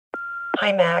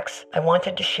Hi, Max. I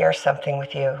wanted to share something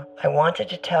with you. I wanted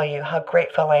to tell you how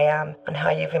grateful I am and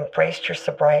how you've embraced your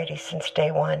sobriety since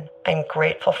day one. I'm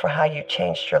grateful for how you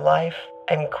changed your life.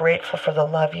 I'm grateful for the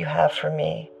love you have for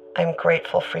me. I'm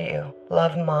grateful for you.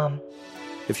 Love, Mom.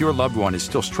 If your loved one is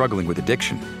still struggling with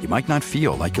addiction, you might not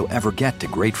feel like you'll ever get to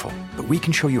grateful, but we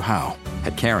can show you how.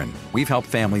 At Caron, we've helped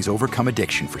families overcome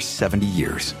addiction for 70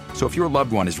 years. So if your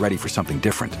loved one is ready for something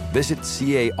different, visit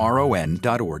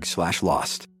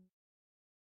caron.org/lost.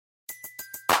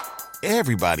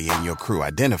 Everybody in your crew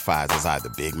identifies as either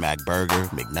Big Mac Burger,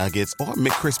 McNuggets, or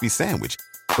McCrispy Sandwich.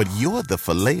 But you're the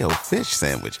Filet-O-Fish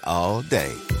Sandwich all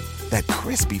day. That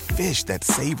crispy fish, that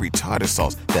savory tartar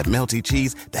sauce, that melty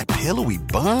cheese, that pillowy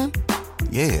bun.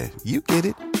 Yeah, you get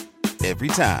it. Every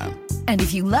time. And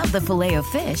if you love the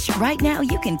Filet-O-Fish, right now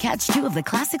you can catch two of the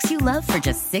classics you love for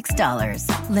just $6.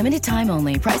 Limited time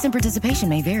only. Price and participation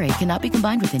may vary. Cannot be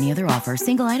combined with any other offer.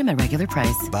 Single item at regular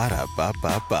price.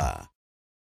 Ba-da-ba-ba-ba.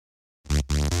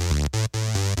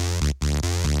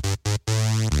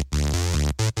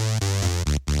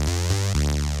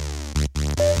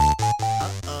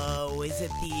 Is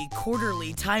it the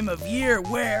quarterly time of year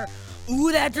where,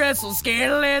 ooh, that dress so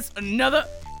scandalous, another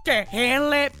can't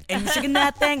handle it, and you're shaking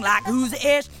that thing like who's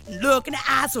the ish, looking at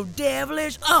eyes so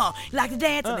devilish, like to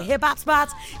dance in the hip-hop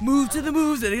spots, move to the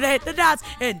moves and hit the dots,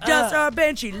 and just her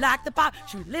bench, she liked the pop,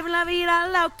 she was living la vida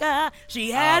loca,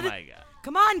 she had, oh my God.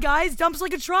 Come on guys, dumps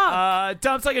like a trunk.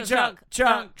 Dumps like a trunk.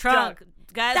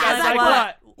 Guys, that's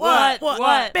like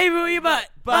what? Baby, where you butt?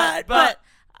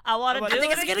 I want to do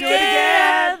it again.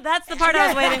 again. That's the part I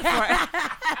was waiting for.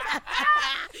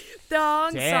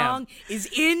 Thong song is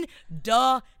in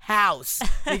the house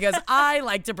because I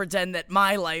like to pretend that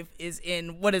my life is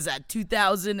in, what is that,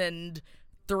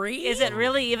 2003? Is it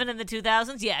really even in the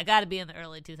 2000s? Yeah, got to be in the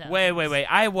early 2000s. Wait.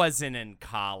 I wasn't in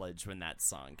college when that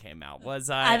song came out, was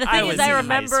I? The thing was is, I in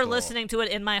remember high school. listening to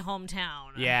it in my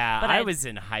hometown. Yeah, but I was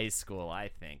in high school, I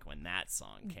think, when that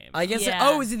song came out. I guess,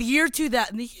 Yeah. is it the year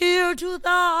 2000? The year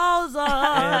 2000.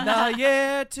 In the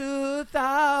year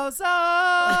 2000.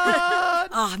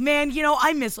 Oh, man,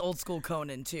 I miss old school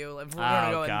Conan, too. If we're going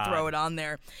to go and throw it on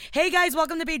there. Hey, guys,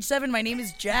 welcome to Page 7. My name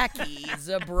is Jackie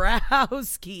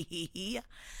Zabrowski.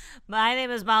 My name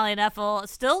is Molly Neffel.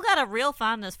 Still got a real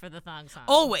fondness for the thong song.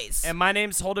 Always. And my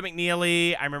name's Holden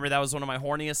McNeely. I remember that was one of my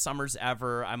horniest summers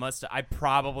ever. I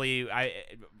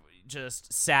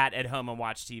just sat at home and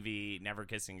watched TV, never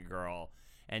kissing a girl,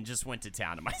 and just went to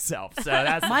town to myself. So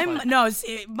that's my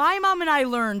mom and I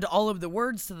learned all of the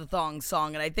words to the thong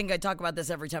song, and I think I talk about this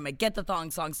every time I get the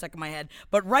thong song stuck in my head.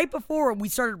 But right before we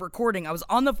started recording, I was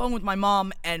on the phone with my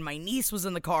mom, and my niece was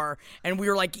in the car, and we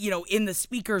were in the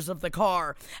speakers of the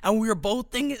car, and we were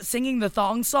both singing the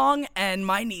thong song, and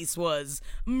my niece was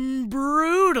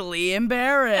brutally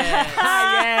embarrassed. Yay!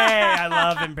 I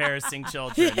love embarrassing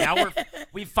children. Now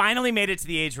we finally made it to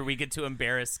the age where we get to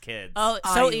embarrass kids. Oh,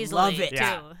 so I easily. love it. Too.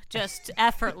 Yeah. Just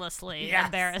effortlessly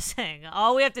embarrassing.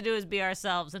 All we have to do is be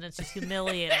ourselves, and it's just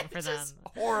humiliating for them.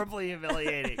 Horribly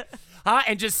humiliating.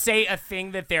 And just say a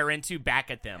thing that they're into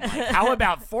back at them. Like, how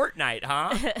about Fortnite,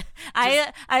 huh?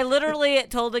 I literally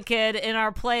told a kid in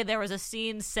our play there was a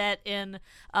scene set in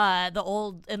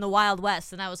the Wild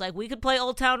West, and I was like, we could play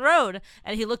Old Town Road,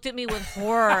 and he looked at me with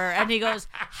horror, and he goes,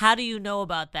 how do you know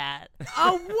about that?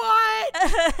 Oh,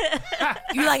 what?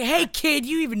 You're like, hey, kid,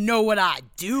 you even know what I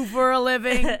do for a living?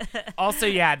 Also,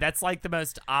 yeah, that's like the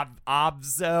most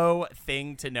obzo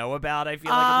thing to know about, I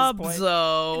feel like, at this point.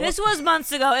 Obzo. This was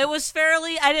months ago. It was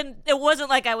it wasn't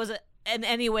like I was in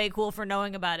any way cool for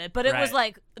knowing about it, but it was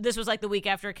like, this was like the week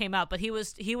after it came out, but he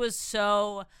was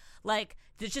so like,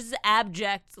 it's just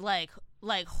abject like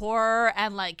horror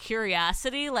and like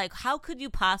curiosity. Like, how could you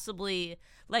possibly,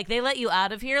 like, they let you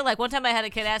out of here? Like, one time I had a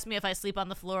kid ask me if I sleep on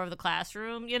the floor of the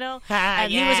classroom,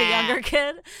 and he was a younger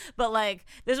kid, but like,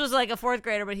 this was like a fourth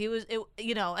grader, but he was,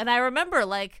 and I remember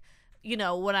like,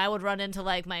 when I would run into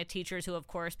like my teachers who, of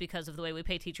course, because of the way we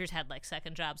pay teachers, had like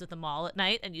second jobs at the mall at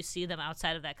night, and you see them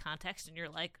outside of that context and you're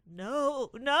like,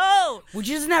 no. Which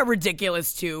isn't that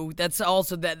ridiculous too? That's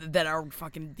also that our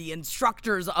fucking, the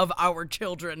instructors of our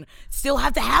children still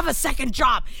have to have a second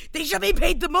job. They should be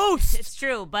paid the most. It's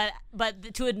true, but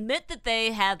to admit that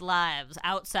they had lives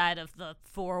outside of the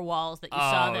four walls that you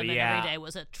saw them in every day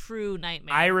was a true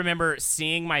nightmare. I remember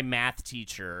seeing my math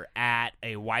teacher at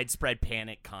a Widespread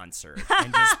Panic concert.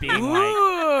 And just being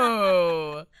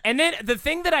like, and then the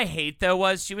thing that I hate though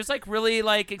was she was like really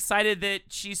like excited that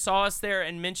she saw us there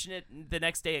and mentioned it the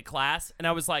next day at class, and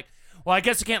I was like, well, I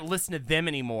guess I can't listen to them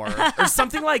anymore or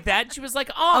something like that. And she was like,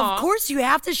 oh, of course you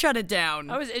have to shut it down.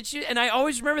 And I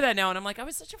always remember that now, and I'm like, I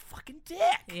was such a fucking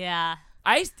dick. Yeah.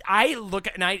 I look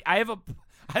at and I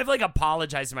have like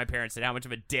apologized to my parents and how much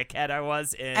of a dickhead I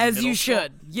was in As middle you school.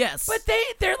 should, yes. But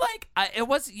they're like,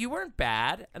 you weren't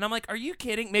bad, and I'm like, are you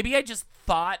kidding? Maybe I just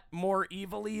thought more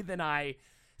evilly than I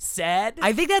said.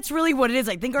 I think that's really what it is.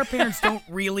 I think our parents don't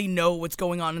really know what's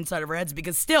going on inside of our heads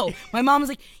because still, my mom was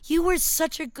like, "You were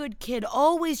such a good kid.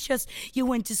 Always just you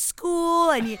went to school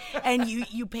and you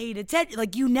paid attention.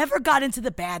 Like you never got into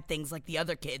the bad things like the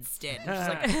other kids did." She's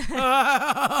like,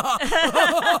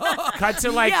 Cut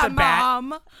to like yeah, the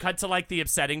Mom. Cut to like the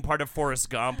upsetting part of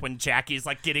Forrest Gump when Jackie's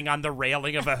like getting on the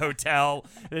railing of a hotel.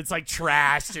 And it's like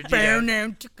trashed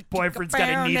and boyfriend's got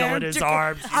a needle in his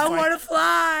arm. I want to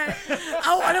fly.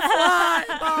 I want to fly,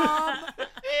 Mom.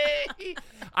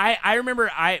 I remember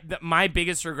my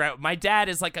biggest regret. My dad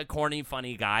is like a corny,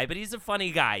 funny guy, but he's a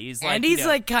funny guy. He's like, And he's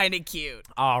like kind of cute.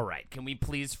 all right, can we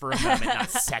please for a moment not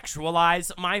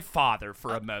sexualize my father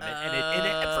for a moment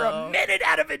and for a minute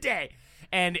out of a day?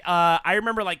 And I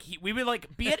remember like we would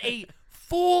like be at a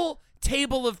full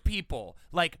table of people,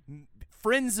 like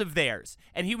friends of theirs,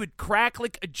 and he would crack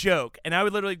like a joke, and I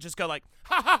would literally just go like,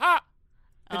 ha ha ha.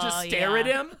 And just stare at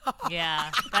him. Yeah,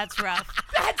 that's rough.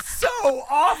 That's so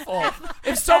awful.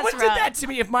 If someone did rough. that to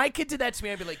me, if my kid did that to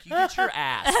me, I'd be like, you get your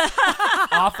ass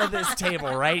off of this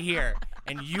table right here.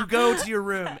 And you go to your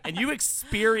room and you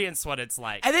experience what it's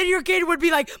like. And then your kid would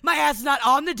be like, "My ass is not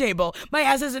on the table. My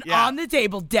ass isn't on the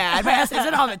table, Dad. My ass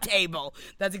isn't on the table."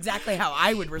 That's exactly how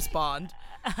I would respond.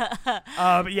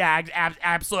 Yeah,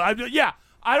 absolutely. Yeah,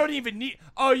 I don't even need.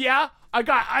 Oh yeah, I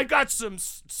got some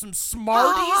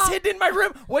Smarties hidden in my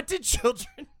room. What did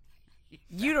children?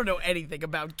 You don't know anything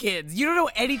about kids. You don't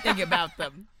know anything about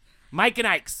them. Mike and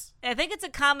Ike's. I think it's a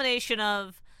combination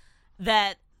of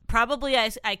that. Probably I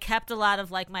kept a lot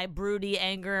of like my broody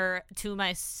anger to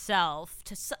myself.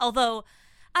 Although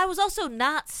I was also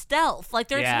not stealth. Like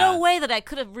there's no way that I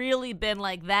could have really been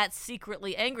like that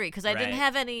secretly angry because I didn't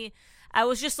have any. I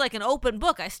was just like an open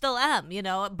book. I still am, you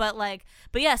know. But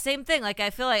yeah, same thing. Like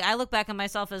I feel like I look back on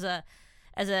myself as a.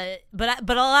 But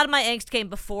a lot of my angst came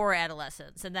before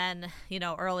adolescence, and then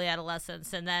early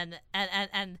adolescence, and then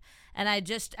and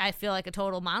I feel like a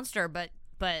total monster. But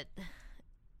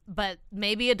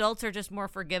maybe adults are just more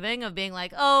forgiving of being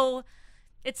like, oh,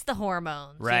 it's the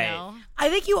hormones, right? You know? I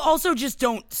think you also just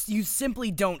you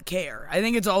simply don't care. I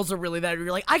think it's also really that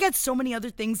you're like, I got so many other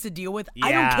things to deal with.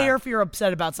 I don't care if you're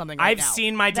upset about something right now. I've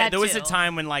seen my dad. That There was a too.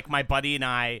 time when like my buddy and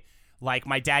I, like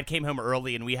my dad came home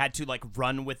early and we had to like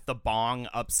run with the bong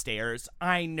upstairs.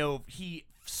 I know he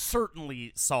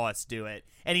certainly saw us do it,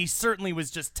 and he certainly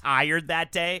was just tired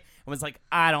that day and was like,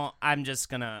 I don't want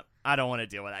to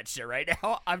deal with that shit right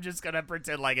now. I'm just gonna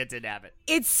pretend like it didn't happen.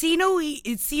 It's see no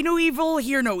evil,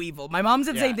 hear no evil. My mom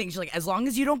said the same thing. She's like, as long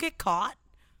as you don't get caught,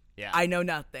 I know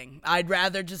nothing. I'd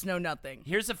rather just know nothing.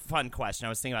 Here's a fun question. I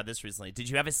was thinking about this recently. Did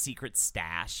you have a secret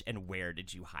stash, and where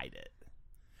did you hide it?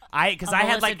 Because I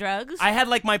had like drugs. I had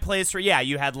like my place where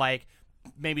you had like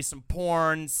maybe some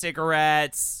porn,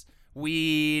 cigarettes,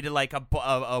 weed, like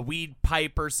a weed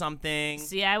pipe or something.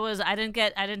 See, I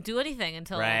didn't do anything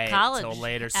until right, college. Until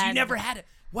later. So you never had it.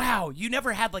 Wow, you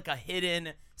never had like a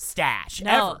hidden stash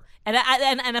No. ever. And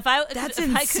if I That's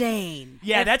if I insane.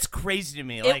 Yeah, that's crazy to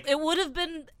me. Like it would have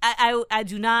been. I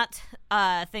do not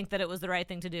think that it was the right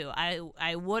thing to do.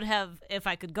 I would have, if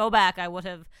I could go back, I would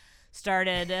have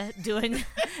started doing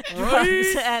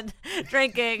drugs and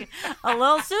drinking a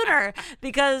little sooner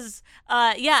because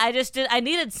I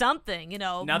needed something,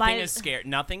 Nothing is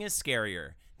scarier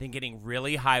than getting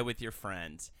really high with your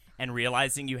friends and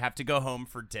realizing you have to go home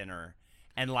for dinner,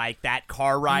 and like that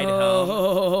car ride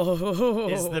home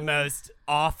is the most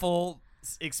awful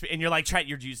experience. And you're like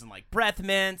you're using like breath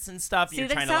mints and stuff. See, you're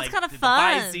that trying sounds to kind like of do the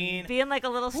fun. Visine. Being like a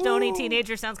little stony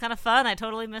teenager sounds kind of fun. I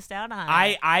totally missed out on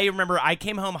it. I remember I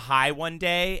came home high one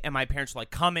day and my parents were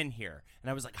like, come in here. And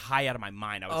I was like high out of my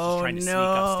mind. I was just trying to sneak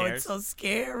upstairs. It's so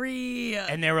scary.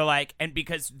 And they were like, and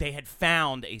because they had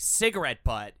found a cigarette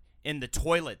butt in the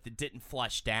toilet that didn't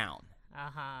flush down.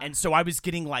 And so I was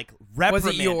getting like reprimanded.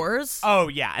 Was it yours? Oh,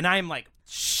 yeah. And I'm like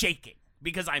shaking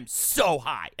because I'm so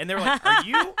high. And they were like, are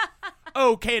you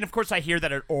okay? And of course I hear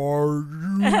that, are you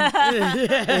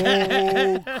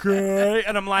okay?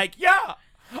 And I'm like, yeah.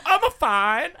 I'm a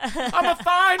fine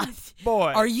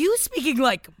boy. Are you speaking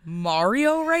like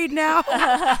Mario right now?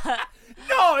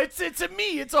 No, it's a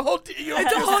me. It's a whole deal.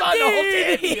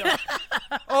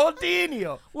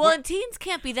 Well, and teens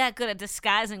can't be that good at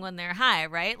disguising when they're high,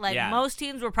 right? Like most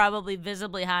teens were probably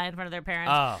visibly high in front of their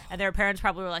parents, and their parents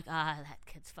probably were like, that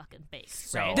kid's fucking baked.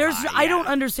 So right? I don't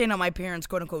understand how my parents,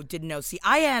 quote unquote, didn't know. See,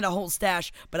 I had a whole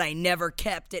stash, but I never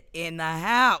kept it in the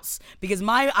house because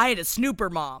I had a snooper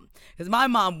mom. Because my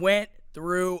mom went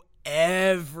threw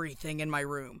everything in my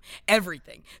room.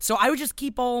 Everything. So I would just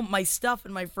keep all my stuff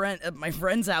in my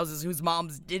friends' houses whose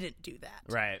moms didn't do that.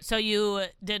 Right. So you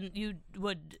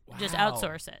would just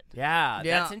outsource it. Yeah,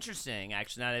 Yeah. that's interesting.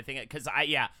 Actually, now that I think, because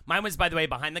mine was, by the way,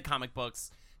 behind the comic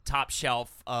books, top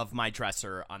shelf of my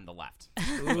dresser on the left.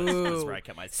 That's where I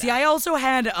kept my stuff. See, I also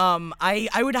had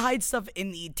I would hide stuff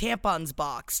in the tampons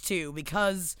box too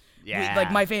because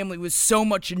my family was so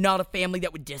much not a family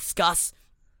that would discuss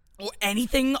or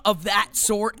anything of that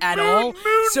sort at all.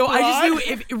 So I just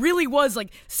knew if it really was like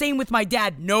same with my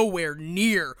dad. Nowhere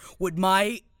near would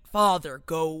my father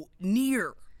go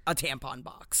near a tampon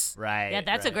box. Right. Yeah,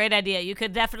 that's a great idea. You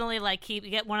could definitely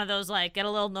get one of those, get a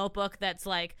little notebook that's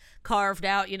carved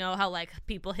out, you know how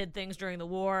people hid things during the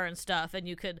war and stuff, and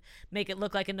you could make it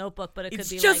look like a notebook, but it could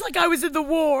be just like I was in the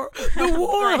war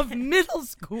of middle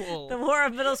school. The war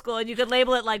of middle school, and you could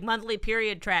label it monthly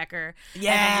period tracker.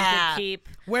 Yeah. And then you could keep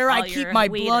where all I keep your my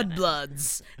weed blood in it.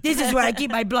 bloods. This is where I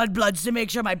keep my blood bloods to make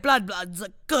sure my blood bloods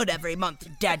look good every month,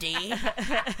 Daddy.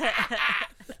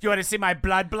 You want to see my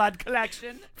blood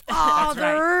collection?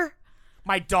 Father.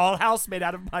 My dollhouse made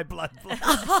out of my blood.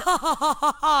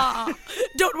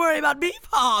 Don't worry about me,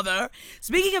 Father.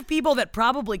 Speaking of people that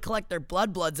probably collect their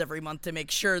blood bloods every month to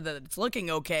make sure that it's looking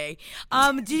okay,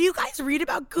 did you guys read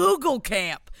about Google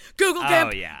Camp? Google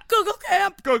Camp. Oh, yeah. Google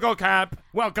Camp. Google Camp.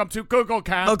 Welcome to Google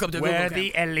Camp. Welcome to Google where Camp.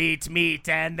 the elite meet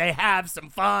and they have some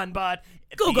fun, but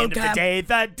at Google the end Camp. of the day,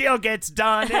 the deal gets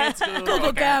done. It's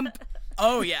Google Camp.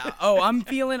 Oh, yeah. Oh,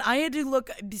 I had to look.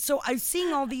 So I'm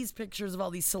seeing all these pictures of all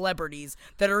these celebrities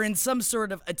that are in some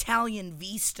sort of Italian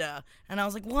vista. And I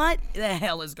was like, what the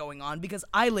hell is going on? Because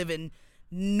I live in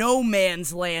no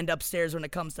man's land upstairs when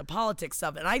it comes to politics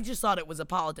stuff. And I just thought it was a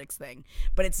politics thing.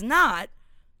 But it's not.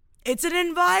 It's an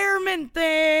environment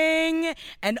thing.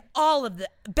 And all of the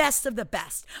best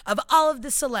of all of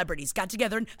the celebrities got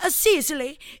together in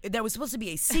Sicily. That was supposed to be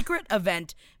a secret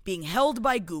event being held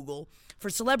by Google for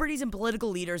celebrities and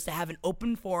political leaders to have an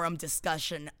open forum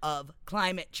discussion of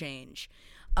climate change.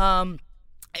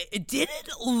 It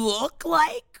didn't look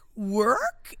like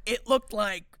work. It looked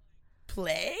like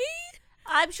play.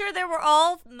 I'm sure they were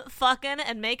all fucking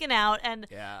and making out. And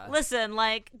listen,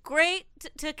 great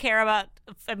to care about.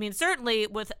 I mean, certainly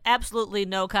with absolutely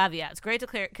no caveats. Great to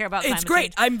care about climate It's great.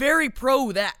 change. I'm very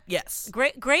pro that. Yes.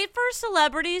 Great for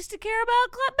celebrities to care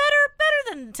about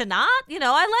better than to not. You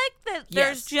know, I like that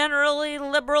there's generally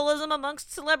liberalism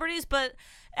amongst celebrities, but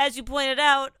as you pointed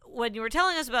out when you were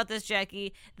telling us about this,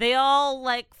 Jackie, they all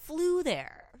flew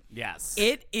there. Yes.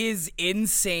 It is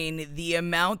insane the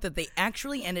amount that they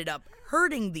actually ended up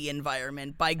hurting the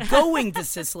environment by going to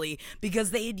Sicily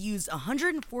because they had used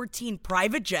 114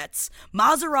 private jets,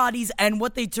 Maseratis, and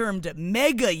what they termed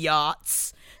mega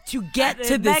yachts to get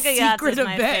to the Mega yachts secret is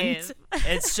my event.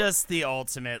 fave. It's just the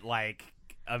ultimate,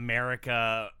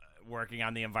 America working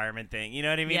on the environment thing. You know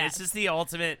what I mean? Yeah. It's just the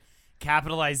ultimate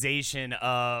capitalization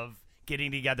of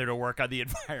getting together to work on the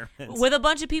environment. With a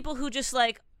bunch of people who just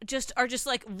are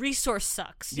resource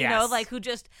sucks. You know, Yes. who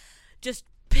just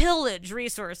pillage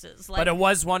resources. But it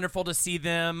was wonderful to see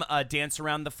them dance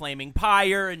around the flaming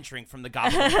pyre and drink from the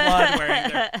goblet of blood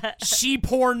wearing their sheep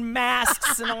horn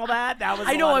masks and all that. That was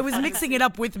I a know, lot I of was fun. mixing it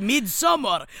up with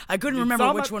Midsummer. I couldn't remember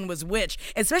Midsommar? which one was which,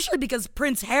 especially because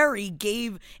Prince Harry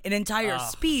gave an entire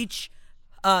speech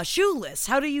shoeless.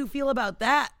 How do you feel about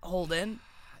that, Holden?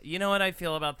 You know what I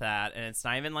feel about that, and it's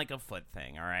not even a foot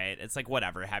thing, all right? It's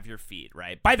whatever, have your feet,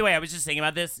 right? By the way, I was just thinking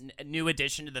about this new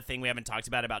addition to the thing we haven't talked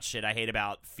about shit I hate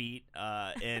about feet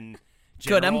in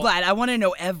general. Good, I'm glad. I want to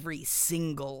know every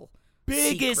single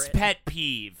Biggest secret. pet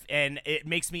peeve, and it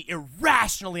makes me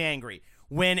irrationally angry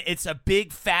when it's a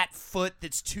big fat foot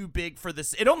that's too big for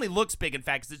this. It only looks big, in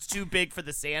fact, because it's too big for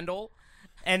the sandal,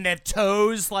 and the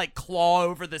toes claw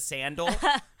over the sandal.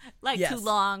 Yes. too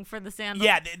long for the sandal.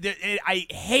 Yeah, I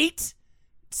hate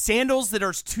sandals that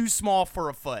are too small for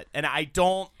a foot, and I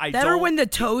don't. Or when the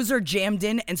toes are jammed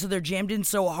in, and so they're jammed in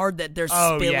so hard that there's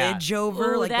spillage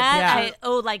over. Ooh,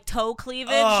 toe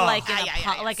cleavage,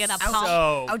 like in a pump.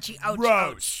 So Ouchie, ouch,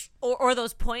 gross. Or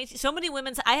those points. So many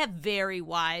women's. I have very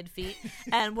wide feet,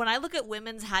 and when I look at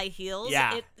women's high heels,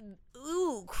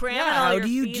 cramming all how your do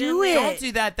you feet do in it? there. Don't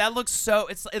do that. That looks so.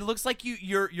 It looks like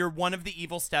you're one of the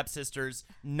evil stepsisters,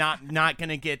 not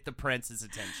gonna get the prince's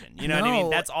attention. You know what I mean? No.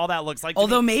 That's all that looks like. to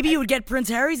Although me. maybe you would get Prince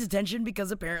Harry's attention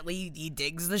because apparently he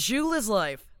digs the shoeless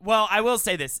life. Well, I will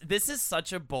say this. This is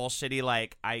such a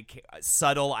bullshitty,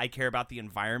 subtle, I care about the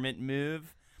environment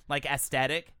move,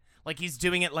 aesthetic. Like he's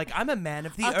doing it like I'm a man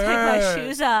of the I'll earth. take my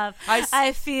shoes off.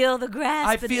 I feel the grass.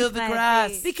 I feel the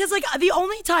grass. Feet. Because, like, the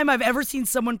only time I've ever seen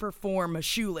someone perform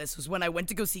shoeless was when I went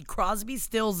to go see Crosby,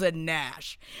 Stills, and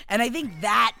Nash. And I think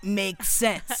that makes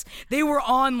sense. They were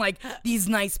on, like, these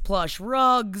nice plush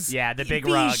rugs. Yeah, the big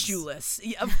be rugs. Shoeless.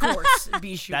 Yeah, of course,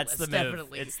 be shoeless. That's the move.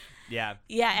 Definitely. Yeah.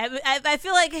 Yeah, I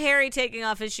feel like Harry taking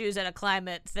off his shoes at a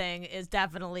climate thing is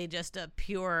definitely just a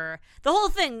pure. The whole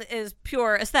thing is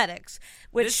pure aesthetics.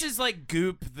 Which This is like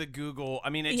Goop the Google. I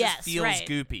mean, it yes, just feels right.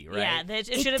 goopy, right? Yeah, it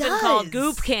It should have been called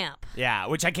does. Goop Camp. Yeah,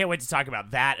 which I can't wait to talk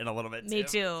about that in a little bit. Me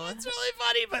too. It's really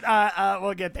funny, but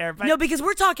we'll get there. But No, because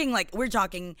we're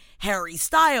talking Harry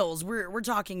Styles. We're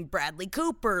talking Bradley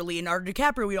Cooper, Leonardo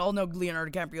DiCaprio. We all know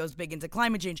Leonardo DiCaprio is big into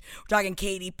climate change. We're talking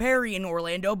Katy Perry and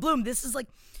Orlando Bloom. This is like,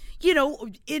 you know,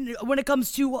 when it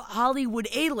comes to Hollywood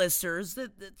A-listers,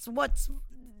 that's what's.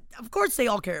 Of course, they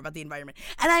all care about the environment.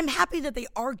 And I'm happy that they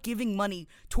are giving money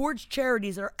towards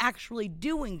charities that are actually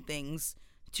doing things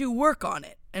to work on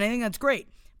it. And I think that's great.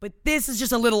 But this is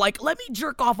just a little like, let me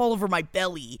jerk off all over my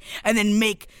belly and then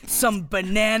make some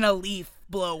banana leaf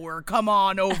blower come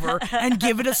on over and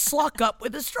give it a sluck up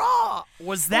with a straw.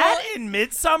 was that in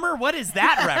Midsummer? What is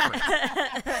that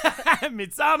reference?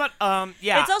 Midsummer.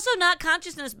 Yeah. It's also not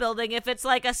consciousness building if it's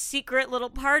like a secret little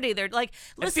party. They're like,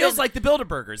 It listen, feels like the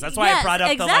Bilderbergers. That's why I Yes, brought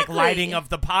up exactly. the lighting of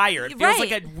the pyre. It feels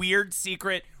like Right. a weird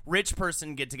secret rich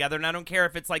person get together, and I don't care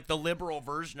if it's like the liberal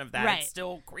version of that. Right. It's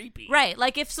still creepy. Right,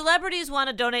 like if celebrities want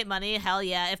to donate money, hell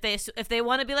yeah. If they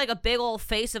want to be like a big old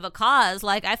face of a cause,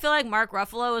 like I feel like Mark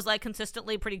Ruffalo is like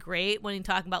consistently pretty great when he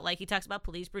talks about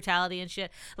police brutality and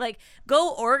shit. Like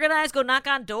go organize, go knock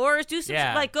on doors, do some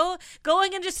Yeah. like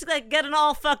going and just like getting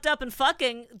all fucked up and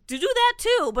fucking do that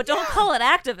too, but don't call it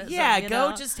activism. Yeah, you go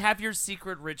know? just have your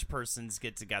secret rich persons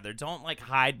get together. Don't like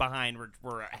hide behind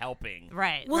we're helping.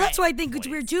 right. Well, right. that's why I think it's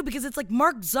weird too, because it's like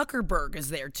Mark Zuckerberg is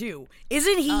there too.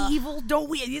 Isn't he evil?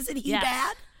 Isn't he yes.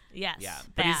 bad? Yes. Yeah,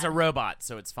 but he's bad. a robot,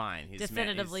 so it's fine. He's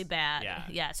Definitively he's- bad. Yeah.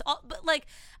 Yes. But like,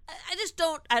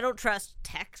 I don't trust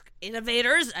tech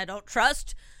innovators. I don't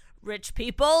trust rich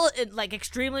people, like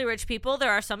extremely rich people.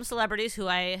 There are some celebrities who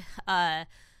I,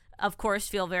 of course,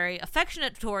 feel very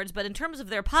affectionate towards, but in terms of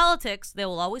their politics, they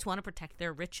will always want to protect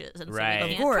their riches, and Right. so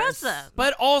we Of can't trust them.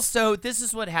 But also, this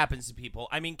is what happens to people.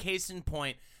 I mean, case in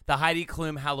point, the Heidi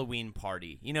Klum Halloween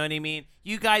party. You know what I mean?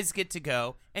 You guys get to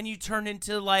go, and you turn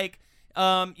into like,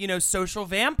 social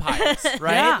vampires,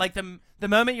 right? Yeah. Like the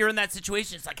moment you're in that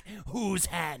situation, it's like, whose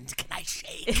hand can I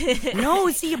shake? No,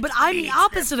 see, but I'm the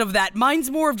opposite of that.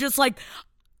 Mine's more of just like,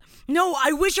 no,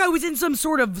 I wish I was in some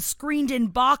sort of screened-in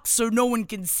box so no one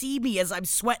can see me as I'm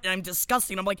sweating and I'm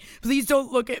disgusting. I'm like, please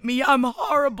don't look at me. I'm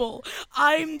horrible.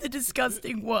 I'm the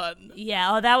disgusting one.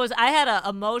 Yeah, I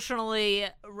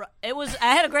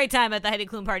had a great time at the Heidi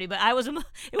Klum party, but it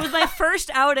was my first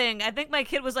outing. I think my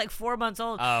kid was like 4 months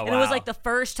old, Oh, and it was wow. like the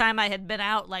first time I had been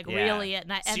out like Yeah. really at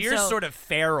night. So And you're sort of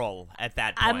feral at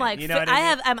that point. I'm like, you know what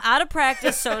I mean? I'm out of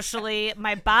practice socially.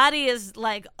 My body is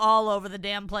like all over the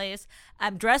damn place.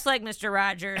 I'm dressed like Mr.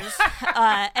 Rogers,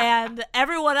 and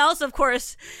everyone else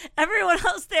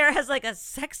there has like a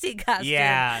sexy costume.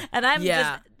 Yeah. And I'm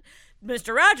just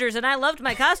Mr. Rogers, and I loved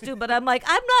my costume, but I'm like,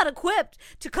 I'm not equipped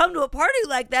to come to a party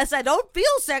like this. I don't feel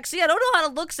sexy. I don't know how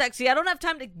to look sexy. I don't have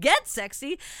time to get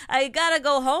sexy. I gotta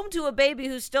go home to a baby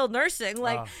who's still nursing.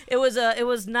 Like I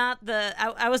was not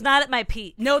at my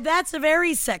peak. No, that's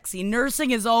very sexy.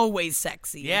 Nursing is always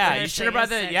sexy. Yeah, you Nursing should have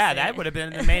brought is Yeah, sexy. that would have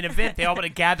been the main event. They all would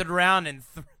have gathered around and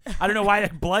I don't know why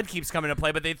that blood keeps coming to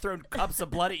play, but they throw cups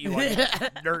of blood at you while you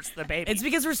nurse the baby. It's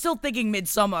because we're still thinking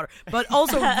Midsummer. But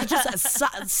also, just a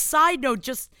side note,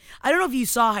 I don't know if you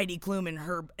saw Heidi Klum in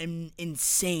her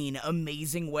insane,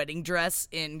 amazing wedding dress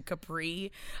in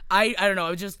Capri. I don't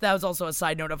know. That was also a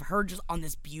side note of her just on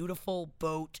this beautiful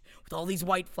boat with all these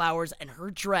white flowers, and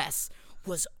her dress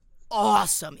was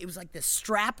awesome. It was like this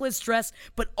strapless dress,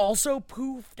 but also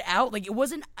poofed out. Like it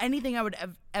wasn't anything I would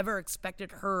have ever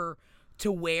expected her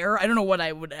to wear. I don't know what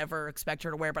I would ever expect her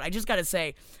to wear, but I just gotta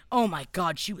say, oh my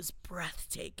God, she was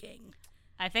breathtaking.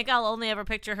 I think I'll only ever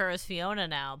picture her as Fiona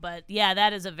now, but yeah,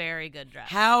 that is a very good dress.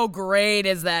 How great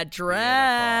is that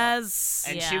dress?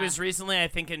 And Yeah. she was recently, I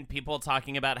think, in people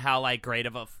talking about how like great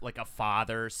of a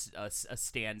father, a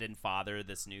stand-in father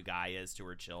this new guy is to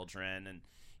her children, and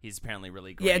he's apparently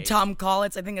really great. Yeah, Tom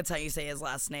Collins. I think that's how you say his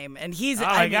last name. And he's. Oh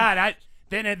my God!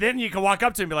 Then you can walk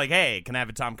up to him and be like, hey, can I have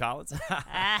a Tom Collins?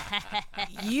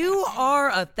 You are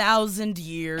 1,000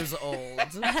 years old.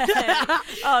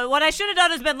 Oh, what I should have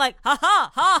done is been like, ha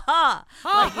ha ha ha,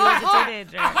 like he was a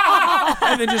teenager.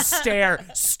 And then just stare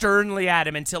sternly at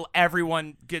him until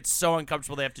everyone gets so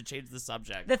uncomfortable they have to change the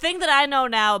subject. The thing that I know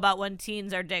now about when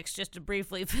teens are dicks, just to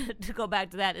briefly to go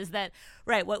back to that, is that,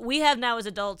 right, what we have now as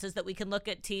adults is that we can look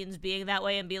at teens being that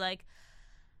way and be like,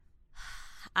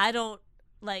 I don't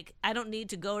need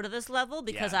to go to this level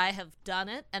because I have done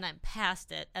it and I'm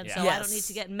past it. And so I don't need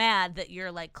to get mad that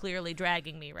you're like clearly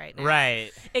dragging me right now.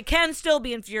 Right. It can still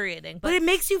be infuriating. But it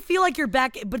makes you feel like you're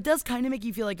back, but it does kind of make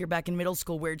you feel like you're back in middle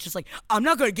school where it's just like, I'm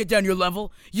not going to get down your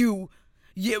level.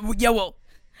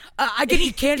 I can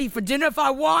eat candy for dinner if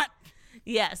I want.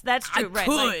 Yes, that's true. I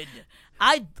could.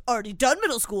 I've already done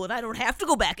middle school and I don't have to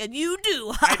go back, and you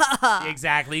do.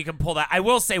 Exactly. You can pull that. I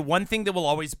will say one thing that will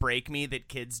always break me that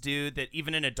kids do that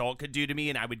even an adult could do to me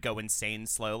and I would go insane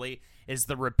slowly is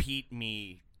the repeat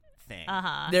me thing.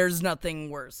 There's nothing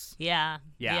worse. Yeah.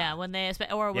 When they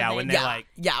when they're like,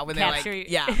 capture when they're like,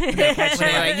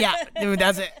 yeah, dude,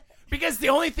 that's it. Because the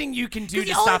only thing you can do to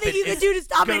The stop only thing it you can do to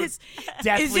stop it is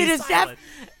deathly it is silent.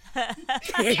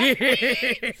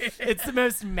 It's the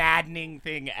most maddening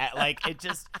thing.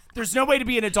 There's no way to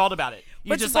be an adult about it.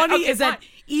 What's just funny like, okay, is that fine.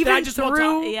 even Then I just won't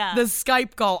through talk. the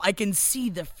Skype call, I can see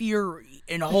the fury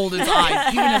in Holden's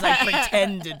eyes, even as I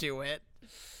pretend to do it.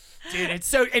 Dude, it's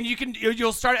so, and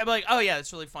you'll start at like, oh yeah,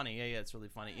 it's really funny. Yeah, it's really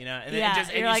funny. You know, and then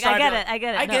you're like, I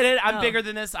get it. I'm bigger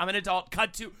than this. I'm an adult.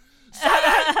 Cut to. Stop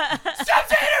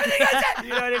saying everything I said. You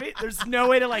know what I mean? There's no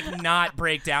way to not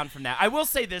break down from that. I will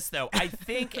say this though. I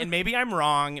think, and maybe I'm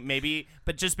wrong,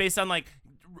 but just based on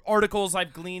articles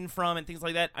I've gleaned from and things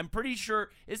like that, I'm pretty sure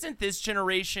isn't this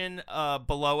generation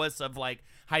below us of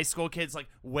high school kids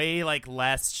way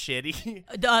less shitty?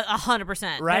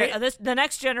 100%. Right? The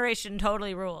next generation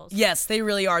totally rules. Yes, they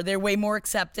really are. They're way more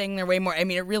accepting. They're way more. I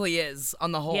mean, it really is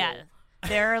on the whole. Yeah.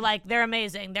 They're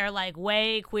amazing. They're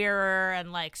way queerer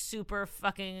and super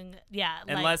fucking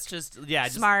and less just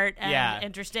smart and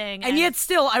interesting. And yet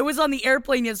still, I was on the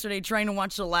airplane yesterday trying to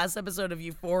watch the last episode of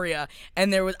Euphoria,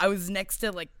 and I was next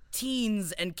to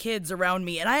teens and kids around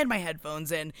me, and I had my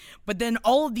headphones in, but then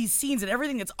all of these scenes and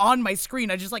everything that's on my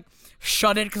screen, I just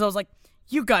shut it because I was like,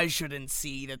 you guys shouldn't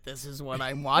see that this is what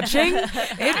I'm watching.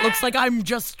 It looks like I'm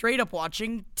just straight up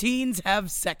watching teens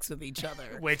have sex with each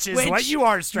other. Which is what you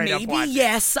are straight up watching.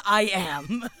 Yes, I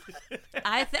am.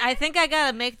 I think I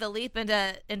gotta make the leap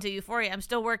into Euphoria. I'm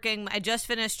still working. I just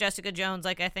finished Jessica Jones,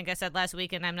 like I think I said last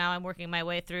week, and I'm working my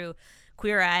way through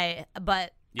Queer Eye,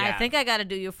 but I think I got to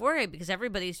do Euphoria because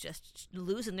everybody's just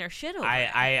losing their shit over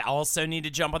it. I also need to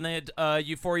jump on the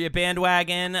Euphoria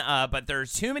bandwagon, but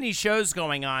there's too many shows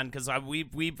going on because I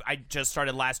just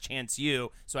started Last Chance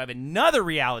U, so I have another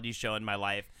reality show in my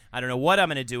life. I don't know what I'm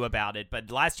going to do about it, but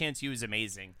Last Chance U is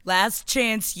amazing. Last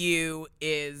Chance U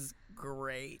is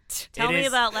great. Tell me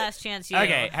about Last Chance U.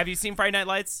 Okay, have you seen Friday Night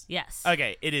Lights? Yes.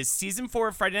 Okay, it is season 4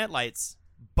 of Friday Night Lights,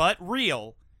 but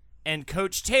real, and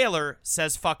Coach Taylor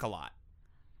says fuck a lot.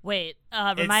 Wait,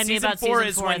 remind me about season 4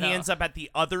 is when he ends up at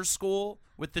the other school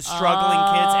with the struggling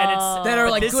kids, and it's that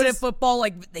are good at football.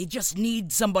 They just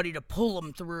need somebody to pull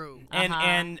them through.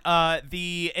 And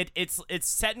it's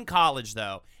set in college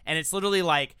though, and it's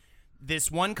literally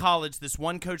this one college, this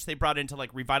one coach they brought in to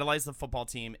revitalize the football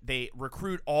team. They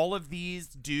recruit all of these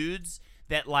dudes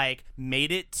that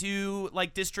made it to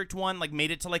District 1, made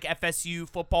it to FSU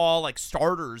football,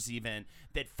 starters even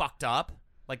that fucked up,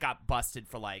 got busted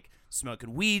for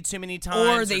smoking weed too many times,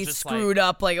 or they screwed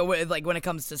up when it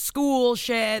comes to school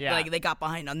shit. Yeah. They got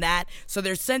behind on that, so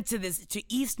they're sent to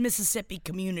East Mississippi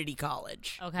Community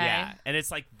College. Okay, yeah, and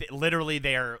it's literally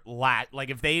they're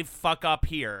if they fuck up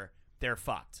here, they're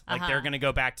fucked. They're gonna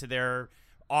go back to their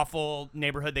awful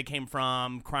neighborhood they came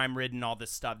from, crime ridden, all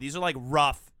this stuff. These are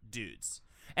rough dudes,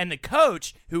 and the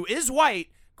coach, who is white,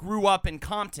 grew up in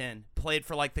Compton, played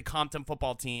for the Compton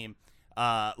football team.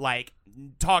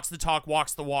 Talks the talk,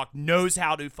 walks the walk, knows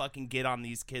how to fucking get on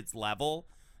these kids' level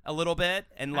a little bit,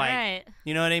 and right.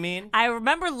 You know what I mean? I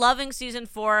remember loving season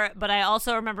 4, but I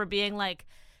also remember being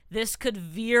this could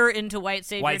veer into white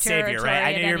savior territory. Right?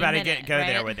 I knew you were about to go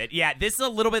there with it. Yeah, this is a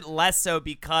little bit less so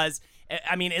because,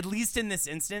 I mean, at least in this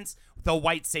instance, the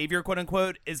white savior, quote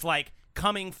unquote, is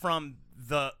coming from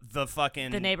the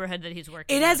fucking the neighborhood that he's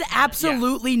working. It has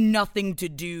absolutely nothing to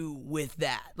do with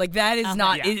that. That is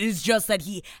not. Yeah. It is just that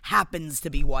he happens to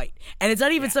be white, and it's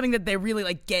not even something that they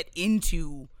really get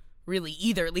into. Really,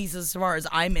 either, at least as far as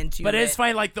I'm into. But it's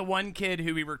funny. The one kid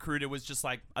who he recruited was just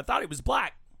I thought he was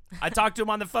black. I talked to him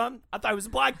on the phone. I thought he was a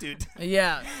black dude.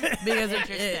 Yeah, because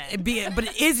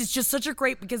it's just such a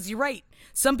great, because you're right.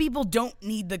 Some people don't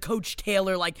need the Coach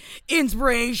Taylor, like,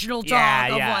 inspirational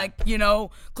talk of, like, you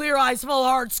know, clear eyes, full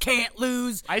hearts, can't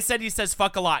lose. I said he says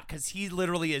fuck a lot because he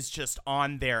literally is just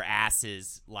on their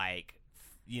asses, like,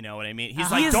 you know what I mean?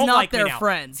 He's like, don't like me now. He is not their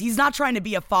friends. He's not trying to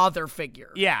be a father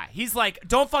figure. Yeah, he's like,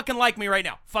 don't fucking like me right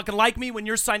now. Fucking like me when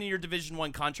you're signing your Division I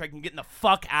contract and getting the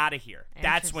fuck out of here.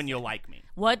 That's when you'll like me.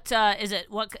 What is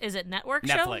it? Network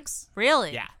show? Netflix.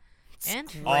 Really? Yeah.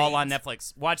 Interesting. All on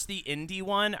Netflix. Watch the Indy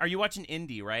one. Are you watching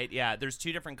Indy, right? Yeah, there's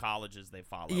 2 different colleges they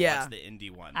follow. Yeah. Watch the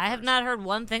Indy one. I have not heard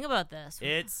one thing about this.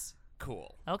 It's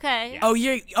cool. Okay.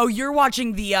 Yeah. You're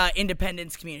watching the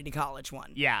Independence Community College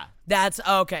one. Yeah. That's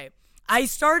okay. I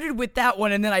started with that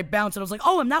one and then I bounced and I was like,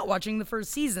 oh, I'm not watching the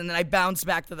first season. And I bounced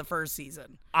back to the first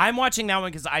season. I'm watching that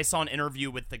one because I saw an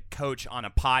interview with the coach on a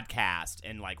podcast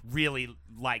and like really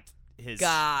liked his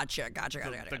Gotcha.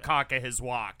 The cock of his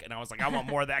walk, and I was like, I want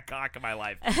more of that cock in my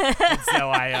life. And so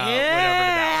I went over to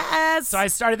that one. So I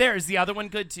started there. Is the other one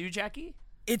good too, Jackie?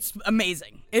 It's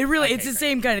amazing. It really, Okay, it's the great.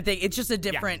 same kind of thing. It's just a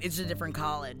different, it's a different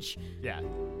college. Yeah.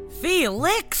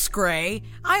 Felix Gray?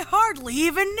 I hardly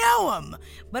even know him.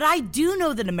 But I do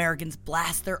know that Americans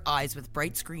blast their eyes with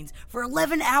bright screens for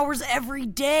 11 hours every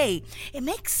day. It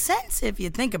makes sense if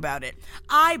you think about it.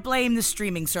 I blame the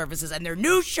streaming services and their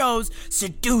new shows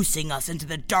seducing us into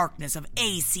the darkness of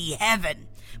AC heaven.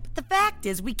 But the fact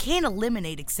is, we can't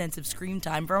eliminate extensive screen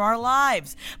time from our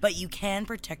lives, but you can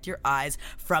protect your eyes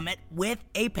from it with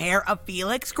a pair of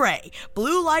Felix Gray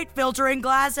blue light filtering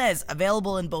glasses,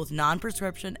 available in both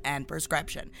non-prescription and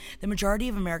prescription. The majority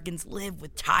of Americans live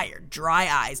with tired, dry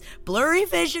eyes, blurry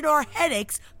vision, or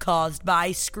headaches caused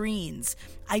by screens.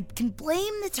 I can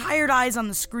blame the tired eyes on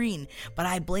the screen, but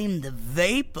I blame the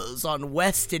vapors on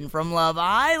Weston from Love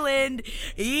Island.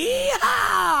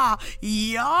 Yeehaw!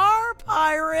 Yar,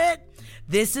 pirate!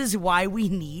 This is why we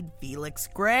need Felix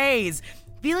Grays.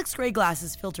 Felix Gray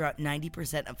glasses filter out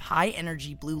 90% of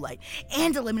high-energy blue light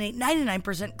and eliminate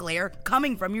 99% glare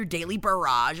coming from your daily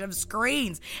barrage of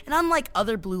screens. And unlike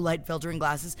other blue light filtering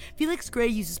glasses, Felix Gray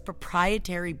uses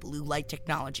proprietary blue light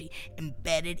technology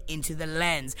embedded into the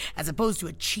lens, as opposed to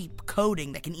a cheap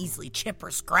coating that can easily chip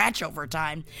or scratch over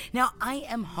time. Now, I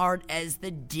am hard as the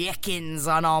dickens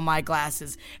on all my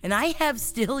glasses, and I have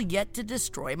still yet to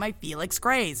destroy my Felix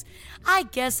Grays. I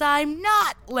guess I'm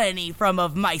not Lenny from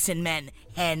Of Mice and Men,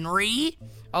 Henry.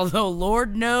 Although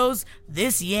Lord knows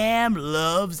this yam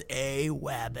loves a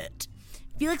wabbit.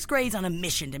 Felix Gray is on a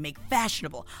mission to make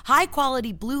fashionable,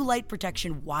 high-quality blue light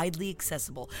protection widely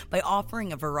accessible by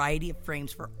offering a variety of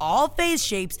frames for all face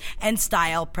shapes and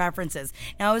style preferences.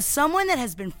 Now, as someone that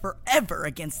has been forever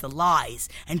against the lies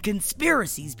and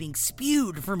conspiracies being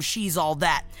spewed from She's All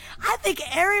That, I think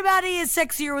everybody is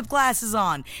sexier with glasses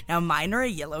on. Now, mine are a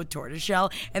yellow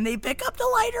tortoiseshell, and they pick up the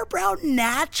lighter brown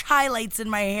natch highlights in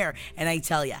my hair. And I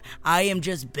tell ya, I am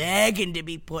just begging to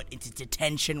be put into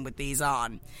detention with these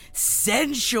on.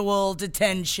 Sensual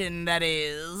detention, that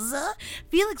is.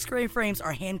 Felix Gray frames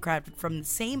are handcrafted from the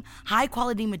same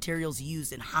high-quality materials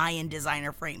used in high-end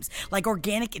designer frames, like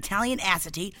organic Italian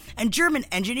acetate and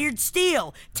German-engineered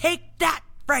steel. Take that,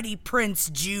 Freddie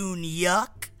Prinze Jr.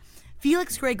 Yuck.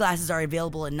 Felix Gray glasses are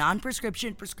available in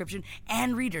non-prescription, prescription,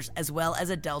 and readers, as well as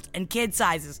adult and kid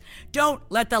sizes. Don't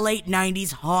let the late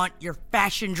 90s haunt your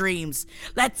fashion dreams.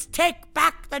 Let's take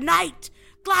back the night.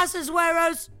 Glasses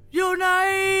wearers,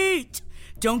 unite!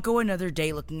 Don't go another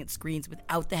day looking at screens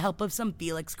without the help of some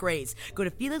Felix Grays. Go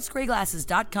to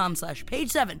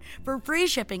felixgrayglasses.com/page7 for free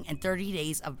shipping and 30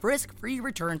 days of risk-free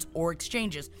returns or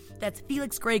exchanges. That's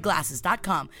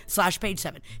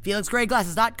felixgrayglasses.com/page7.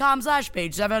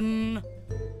 felixgrayglasses.com/page7.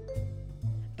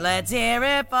 Let's hear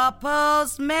it for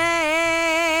Postmates.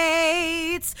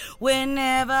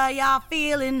 Whenever you're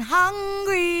feeling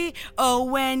hungry or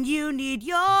when you need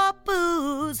your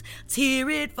booze, let's hear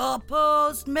it for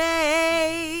Postmates.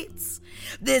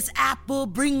 This app will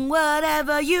bring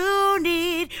whatever you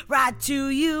need right to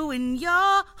you in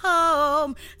your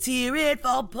home. Let's hear it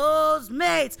for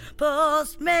Postmates,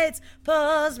 Postmates,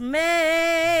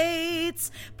 Postmates.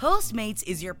 Postmates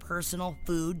is your personal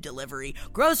food delivery,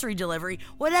 grocery delivery,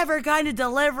 whatever kind of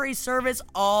delivery service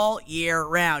all year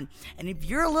round. And if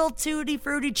you're a little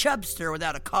tutti-frutti chubster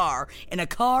without a car, in a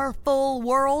car-full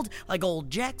world like old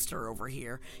Jackster over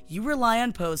here, you rely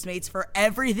on Postmates for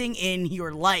everything in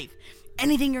your life.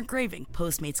 Anything you're craving,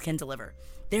 Postmates can deliver.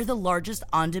 They're the largest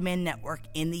on-demand network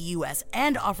in the U.S.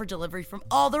 and offer delivery from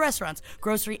all the restaurants,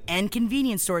 grocery, and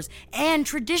convenience stores and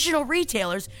traditional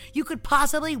retailers you could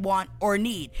possibly want or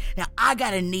need. Now, I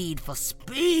got a need for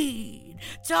speed.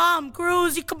 Tom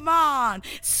Cruise, you come on.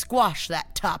 Squash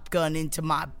that Top Gun into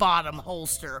my bottom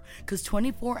holster. Because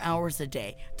 24 hours a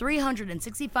day,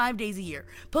 365 days a year,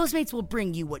 Postmates will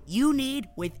bring you what you need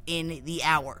within the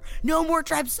hour. No more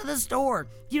trips to the store.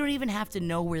 You don't even have to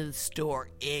know where the store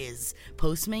is.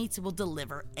 Postmates will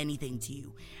deliver anything to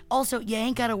you. Also, you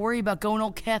ain't got to worry about going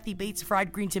old Kathy Bates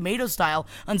fried green tomato style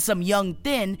on some young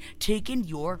thin taking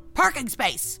your parking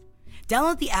space.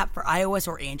 Download the app for iOS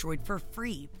or Android for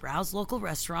free. Browse local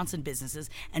restaurants and businesses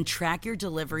and track your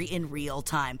delivery in real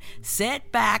time.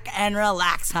 Sit back and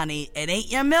relax, honey. It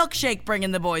ain't your milkshake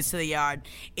bringing the boys to the yard.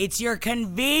 It's your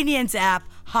convenience app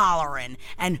hollering.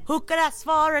 And who could ask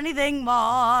for anything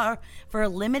more? For a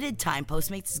limited time,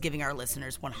 Postmates is giving our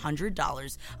listeners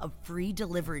 $100 of free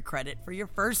delivery credit for your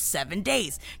first 7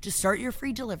 days. To start your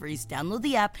free deliveries, download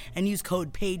the app and use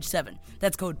code PAGE7.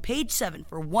 That's code PAGE7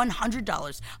 for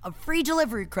 $100 of free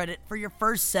delivery credit for your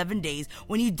first 7 days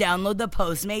when you download the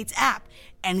Postmates app.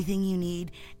 Anything you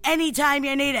need, anytime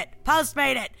you need it,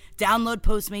 Postmate it. Download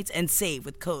Postmates and save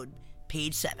with code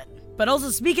PAGE7. But also,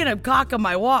 speaking of cock on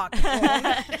my walk,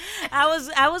 I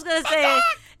was gonna say,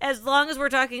 as long as we're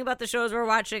talking about the shows we're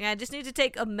watching, I just need to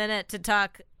take a minute to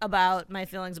talk about my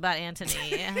feelings about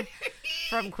Anthony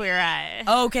from Queer Eye.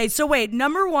 Okay, so wait,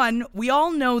 number one, we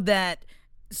all know that.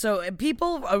 So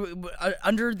people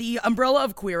under the umbrella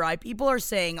of Queer Eye, people are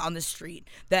saying on the street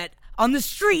that on the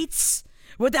streets.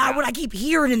 What I keep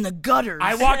hearing in the gutters.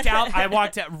 I walked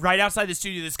out right outside the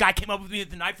studio. This guy came up with me with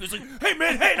the knife. He was like, hey,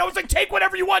 man, hey. And I was like, take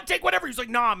whatever you want, take whatever. He's like,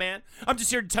 nah, man. I'm just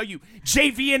here to tell you,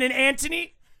 JV and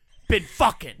Anthony been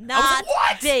fucking. Not I was like,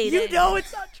 what? dating. You know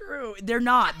it's not true. They're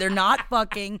not. They're not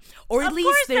fucking. Or at Of least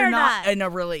course they're they're not not. in a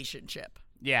relationship.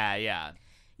 Yeah.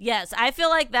 Yes, I feel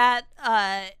like that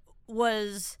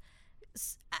was...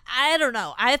 I don't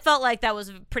know. I felt like that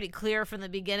was pretty clear from the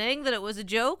beginning that it was a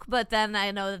joke, but then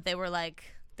I know that they were like,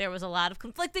 there was a lot of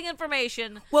conflicting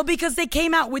information. Well, because they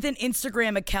came out with an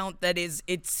Instagram account that is,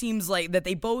 it seems like that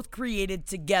they both created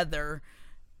together,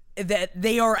 that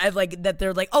they are like, that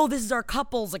they're like, oh, this is our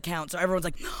couple's account. So everyone's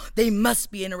like, they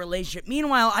must be in a relationship.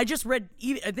 Meanwhile, I just read,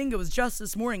 I think it was just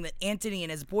this morning, that Anthony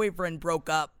and his boyfriend broke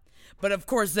up. But of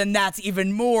course, then that's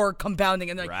even more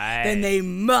compounding. And they're like, then they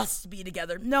must be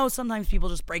together. No, sometimes people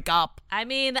just break up. I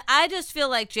mean, I just feel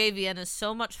like JVN is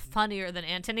so much funnier than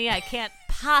Anthony. I can't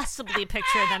possibly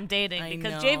picture them dating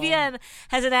because JVN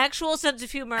has an actual sense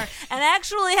of humor and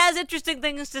actually has interesting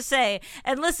things to say.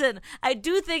 And listen, I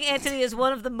do think Anthony is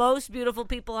one of the most beautiful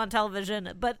people on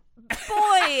television, but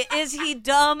boy, is he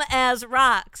dumb as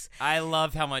rocks. I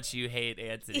love how much you hate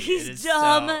Anthony. He's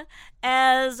dumb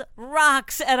as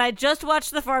rocks. And I just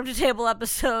watched the Farm to Table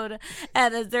episode,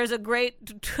 and there's a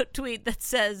great tweet that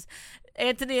says,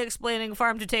 Anthony explaining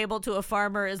farm to table to a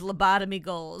farmer is lobotomy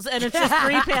goals. And it's just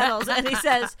 3 panels. And he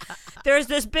says, there's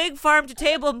this big farm to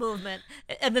table movement.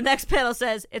 And the next panel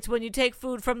says, it's when you take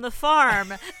food from the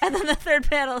farm. And then the third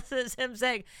panel is him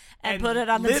saying, and put it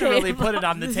on the table. Literally put it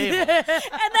on the table. And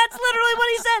that's literally what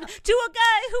he said to a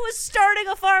guy who was starting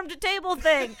a farm to table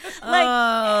thing. Like,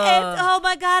 and, oh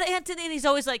my God, Anthony. And he's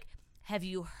always like, have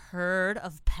you heard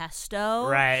of pesto?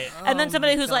 Right. And then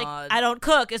somebody who's like, I don't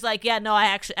cook is like, yeah, no,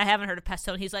 I haven't heard of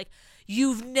pesto. And he's like,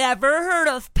 you've never heard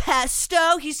of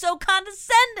pesto? He's so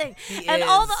condescending. And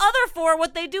all the other 4,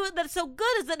 what they do that's so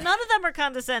good is that none of them are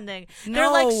condescending. No. They're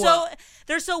like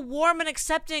they're so warm and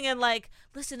accepting and like,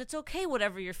 listen, it's okay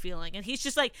whatever you're feeling. And he's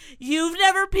just like, you've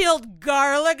never peeled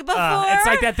garlic before? It's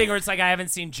like that thing where it's like, I haven't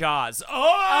seen Jaws.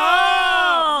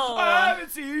 I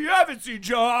haven't seen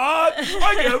Jaws.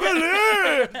 I can't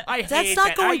believe. That's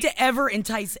not going to ever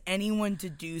entice anyone to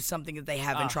do something that they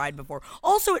haven't tried before.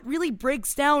 Also, it really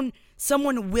breaks down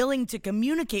someone willing to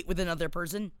communicate with another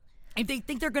person if they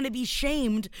think they're going to be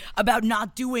shamed about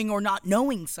not doing or not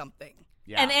knowing something.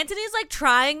 Yeah. And Anthony's like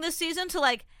trying this season to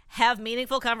like have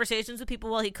meaningful conversations with people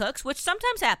while he cooks, which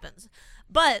sometimes happens.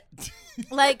 But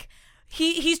like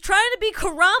he's trying to be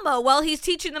Karamo while he's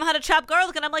teaching them how to chop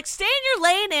garlic, and I'm like, stay in your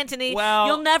lane, Anthony. Well,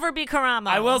 you'll never be Karamo.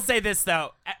 I will say this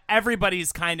though,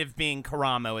 everybody's kind of being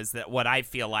Karamo is that what I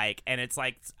feel like, and it's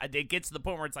like it gets to the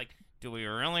point where it's like, do we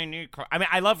really need? I mean,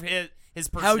 I love his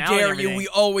personality. How dare you? We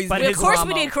always need of course Karamo.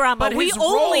 we need Karamo. But We his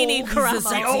only role, need he's Karamo. the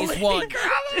sexiest one.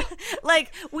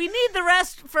 Like, we need the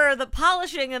rest for the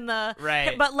polishing and the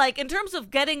right. But like in terms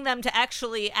of getting them to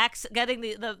actually getting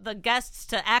the guests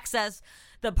to access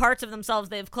the parts of themselves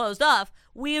they've closed off,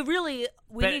 we need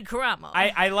Karamo.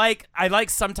 I like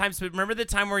sometimes, but remember the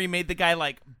time where you made the guy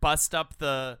like bust up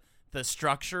the the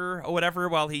structure or whatever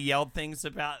while he yelled things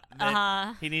about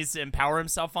that he needs to empower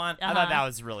himself on. I thought that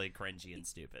was really cringy and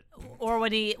stupid. Or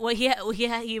when he had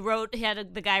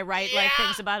the guy write like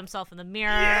things about himself in the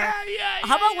mirror.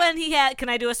 How about when he had? Can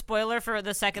I do a spoiler for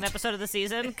the second episode of the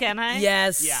season? Can I?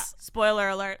 Yes. Yeah. Spoiler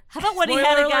alert. How about when Spoiler he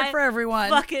had a alert guy for everyone.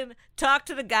 fucking talk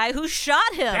to the guy who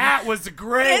shot him? That was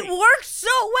great. It worked so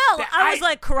well. I was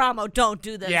like, Karamo, don't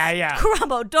do this. Yeah.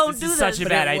 Karamo, don't This do is this. such a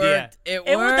bad idea. It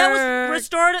That was worked.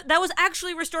 restorative. That was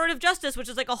actually restorative justice, which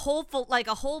is like a whole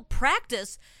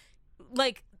practice,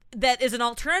 like that is an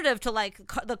alternative to like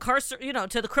to the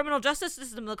criminal justice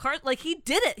system. Like he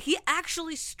did it. He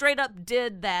actually straight up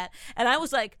did that, and I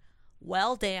was like,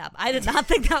 well, damn. I did not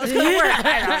think that was going to work.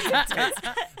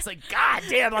 It's like, God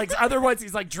damn. Like, other ones,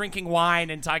 he's like drinking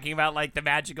wine and talking about like the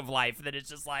magic of life. And then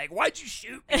it's just like, why'd you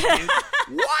shoot me, dude?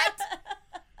 What?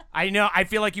 I know. I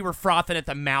feel like you were frothing at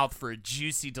the mouth for a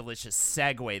juicy, delicious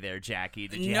segue there, Jackie.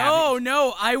 Did you have it?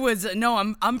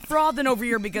 No. I'm frothing over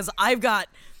here because I've got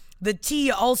the tea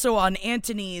also on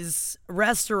Anthony's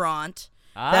restaurant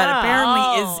that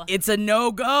apparently it's a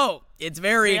no-go. It's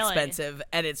very expensive,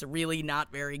 and it's really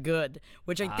not very good,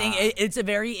 which I think it's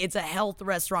a health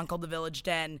restaurant called the Village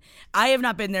Den. I have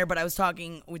not been there, but I was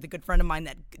talking with a good friend of mine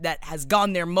that has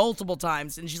gone there multiple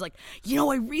times, and she's like,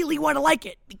 I really want to like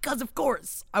it because, of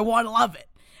course, I want to love it.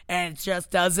 And it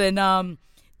just doesn't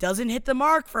hit the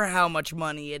mark for how much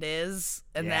money it is.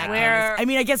 And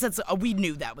I guess we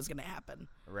knew that was going to happen.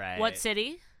 Right. What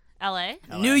city? LA?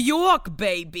 New York,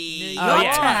 baby. Oh, Your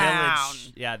yeah, town. the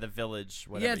village. Yeah, the village.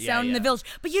 Whatever. Yeah, it's down in the village.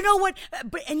 But you know what?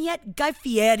 And yet Guy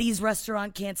Fieri's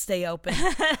restaurant can't stay open.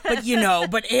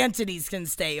 But Anthony's can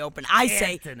stay open. I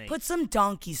say put some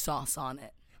donkey sauce on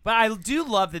it. But I do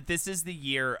love that this is the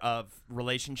year of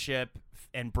relationship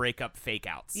and breakup fake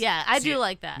outs. Yeah, I do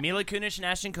like that. Mila Kunis and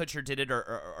Ashton Kutcher did it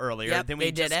earlier. Yep, then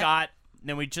they did it.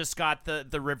 Then we just got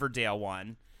the Riverdale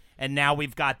one. And now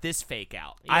we've got this fake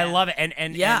out. Yeah. I love it.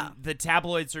 And the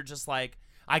tabloids are just like,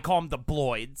 I call them the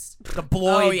Bloids. The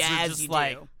Bloids are just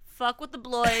like, fuck with the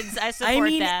Bloids. I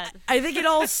support that. I think it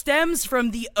all stems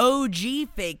from the OG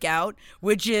fake out,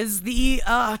 which is the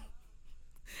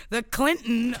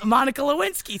Clinton Monica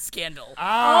Lewinsky scandal.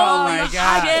 Oh my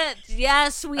God. Shit.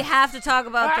 Yes, we have to talk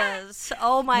about this.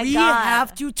 Oh my God. We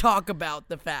have to talk about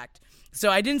the fact. So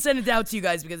I didn't send it out to you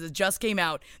guys because it just came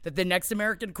out that the next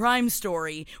American Crime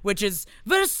Story, which is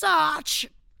Versace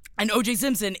and O.J.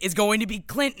 Simpson, is going to be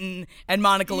Clinton and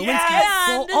Monica Lewinsky,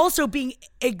 while also being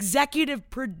executive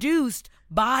produced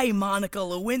by Monica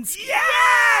Lewinsky.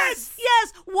 Yes!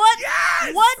 Yes! What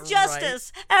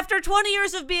justice after 20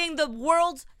 years of being the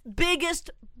world's biggest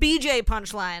BJ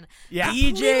punchline. Yeah.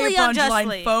 BJ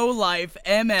punchline, faux life,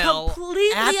 ML.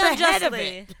 Completely at the unjustly. head of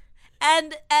it.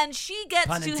 And she gets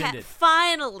Pun to intended.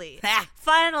 finally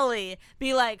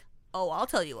be like, oh, I'll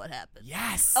tell you what happened.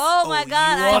 Yes. Oh my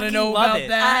God. You want to know love about it.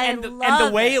 that? And the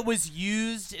way it was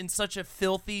used in such a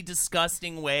filthy,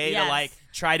 disgusting way to like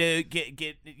try to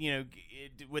get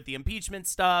with the impeachment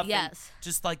stuff. Yes. And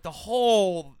just like the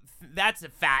whole.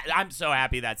 I'm so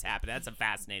happy that's happened. That's a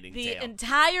fascinating The tale.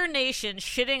 entire nation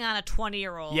shitting on a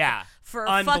 20-year-old. Yeah. For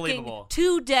Unbelievable. fucking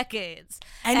 2 decades.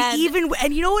 And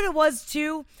you know what it was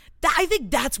too? I think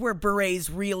that's where berets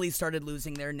really started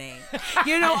losing their name.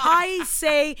 I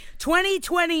say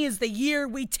 2020 is the year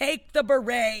we take the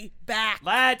beret back.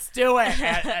 Let's do it.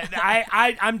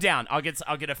 I'm down. I'll get a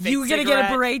fake cigarette. You gonna get a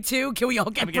beret too? Can we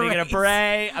all get berets? I'm gonna get a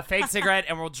beret, a fake cigarette,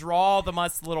 and we'll draw the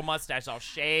little mustache. I'll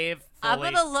shave fully. I'm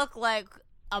gonna look like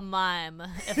a mime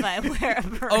if I wear a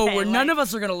beret. Oh, none of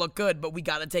us are gonna look good, but we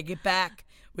gotta take it back.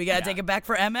 We gotta take it back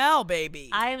for ML, baby.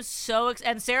 I am so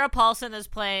and Sarah Paulson is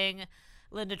playing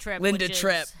Linda Tripp. Linda which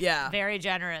Tripp, is yeah. very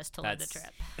generous to Linda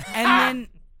Tripp. And then,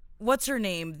 what's her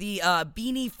name? The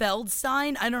Beanie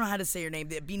Feldstein? I don't know how to say her name.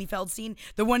 The Beanie Feldstein?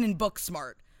 The one in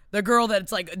Booksmart. The girl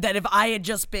that's like, that if I had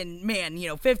just been,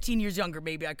 15 years younger,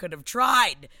 maybe I could have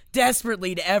tried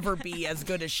desperately to ever be as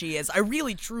good as she is. I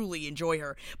really, truly enjoy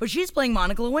her. But she's playing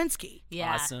Monica Lewinsky.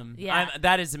 Yeah. Awesome. Yeah.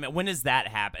 That is. When does that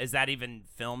happen? Is that even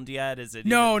filmed yet? Is it?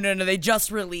 No. They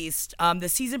just released. The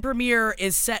season premiere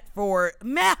is set for.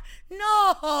 No.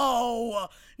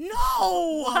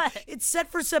 What? It's set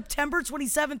for September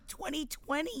 27th,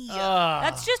 2020.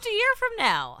 That's just a year from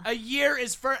now. A year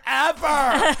is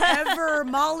forever. Ever,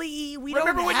 Molly. We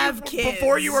Remember don't when have kids.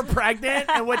 before you were pregnant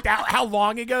and how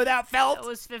long ago that felt? That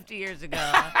was 50 years ago.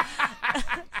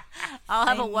 I'll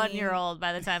have a 1-year-old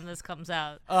by the time this comes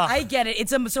out. I get it.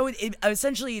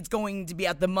 Essentially it's going to be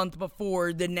at the month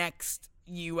before the next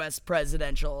U.S.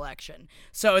 presidential election.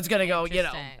 So it's going to go,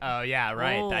 Oh, yeah,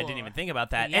 right. Ooh. I didn't even think about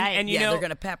that. Yikes. And they're going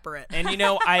to pepper it. And,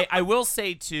 I will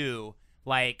say, too,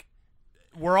 like,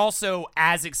 we're also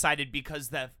as excited because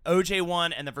the OJ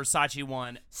one and the Versace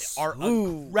one are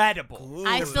incredible.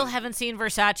 I still haven't seen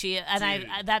Versace,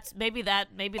 and that's maybe that.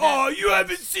 Oh, you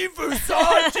haven't seen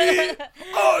Versace?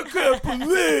 Oh, I can't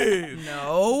believe.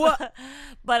 No.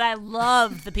 But I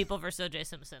loved The People vs. O.J.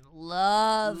 Simpson.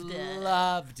 Loved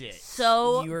it.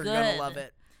 So You're good. gonna love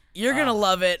it. You're gonna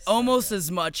love it almost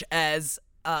as much as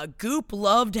Goop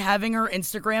loved having her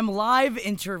Instagram live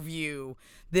interview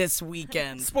this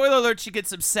weekend. Spoiler alert, she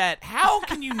gets upset. How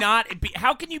can you be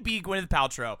Gwyneth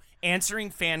Paltrow answering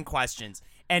fan questions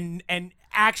and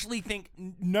actually think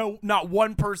not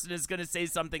one person is going to say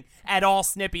something at all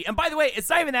snippy? And by the way, it's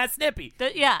not even that snippy.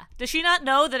 Does she not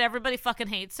know that everybody fucking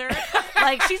hates her?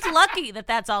 Like, she's lucky that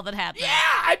that's all that happened.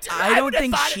 Yeah, I don't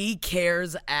think she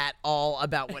cares at all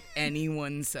about what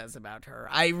anyone says about her.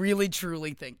 I really,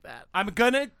 truly think that. I'm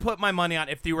going to put my money on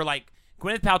if you were like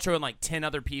Gwyneth Paltrow and like 10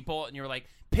 other people, and you were like,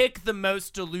 pick the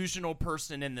most delusional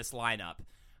person in this lineup.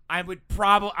 I'm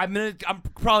probably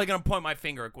gonna point my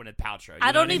finger at Gwyneth Paltrow.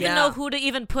 I don't even know who to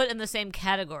even put in the same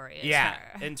category as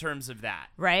her. In terms of that,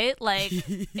 right? Like,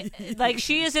 like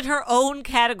she is in her own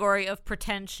category of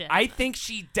pretension. I think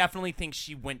she definitely thinks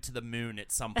she went to the moon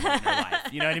at some point in her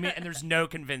life. You know what I mean? And there's no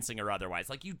convincing her otherwise.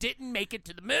 Like, you didn't make it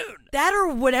to the moon. That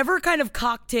or whatever kind of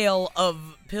cocktail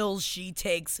of pills she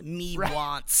takes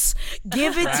wants.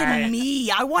 Give it to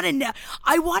me. I want to know.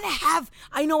 I want to have.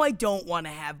 I know I don't want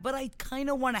to have, but I kind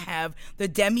of want to have the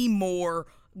Demi Moore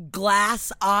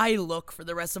glass eye look for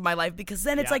the rest of my life, because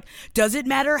then it's like, does it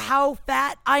matter how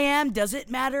fat I am? Does it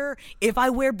matter if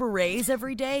I wear berets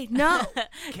every day? No.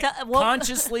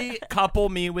 Consciously couple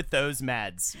me with those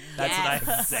meds. That's what I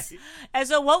have to say. And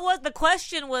so what was the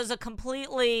question? Was a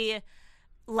completely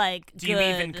like, do you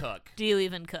even cook? Do you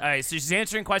even cook? All right, so she's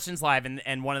answering questions live,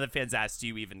 and one of the fans asked, do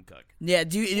you even cook? Yeah,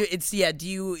 do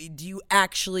you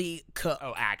actually cook?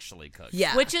 Oh, actually cook.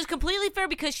 Yeah. Which is completely fair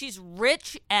because she's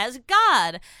rich as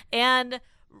God, and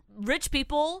rich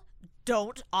people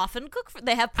don't often cook.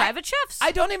 They have private chefs.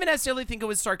 I don't even necessarily think it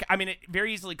was sarcastic. I mean, it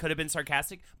very easily could have been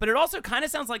sarcastic, but it also kind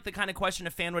of sounds like the kind of question a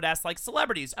fan would ask, like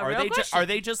celebrities. Are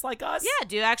they just like us? Yeah.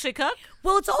 Do you actually cook?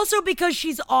 Well, it's also because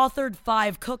she's authored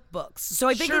 5 cookbooks, so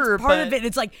I think it's part of it.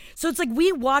 It's like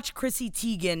we watch Chrissy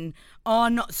Teigen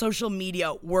on social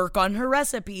media work on her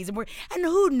recipes, and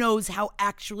who knows how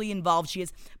actually involved she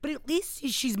is, but at least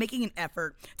she's making an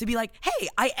effort to be like, hey,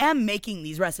 I am making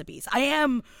these recipes. I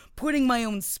am putting my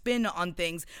own spin on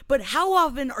things. But how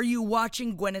often are you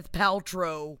watching Gwyneth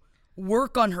Paltrow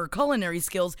work on her culinary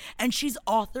skills, and she's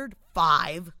authored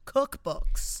 5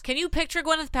 cookbooks? Can you picture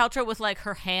Gwyneth Paltrow with like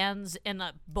her hands in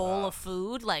a bowl of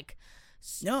food, like,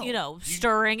 no,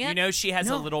 stirring it? You know, she has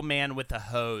a little man with a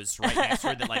hose right next to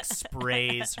her that like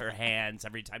sprays her hands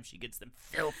every time she gets them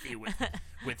filthy with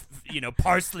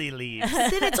parsley leaves.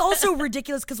 Then it's also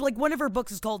ridiculous because like one of her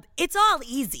books is called "It's All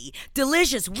Easy: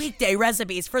 Delicious Weekday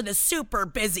Recipes for the Super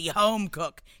Busy Home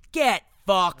Cook." Get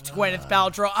fucked, Gwyneth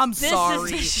Paltrow. I'm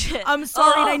sorry. Is the shit. I'm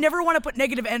sorry, and I never want to put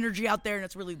negative energy out there, and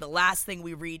it's really the last thing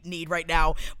we need right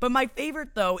now. But my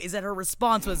favorite though is that her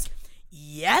response was,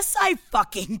 yes, I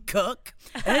fucking cook.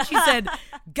 And then she said,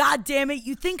 God damn it,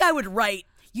 you think I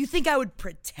would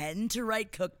pretend to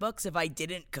write cookbooks if I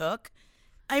didn't cook?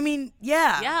 I mean,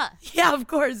 yeah. Yeah, of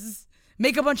course.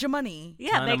 Make a bunch of money.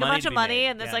 Yeah, make a bunch of money,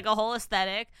 and there's like a whole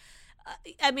aesthetic.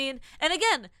 I mean, and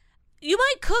again, you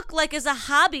might cook like as a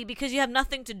hobby because you have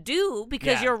nothing to do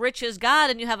because you're rich as God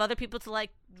and you have other people to like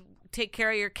take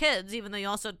care of your kids, even though you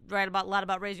also write a lot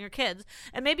about raising your kids,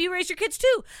 and maybe you raise your kids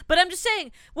too. But I'm just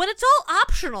saying, when it's all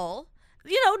optional,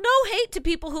 no hate to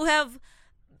people who have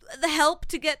the help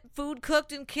to get food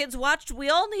cooked and kids watched. We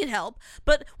all need help.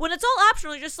 But when it's all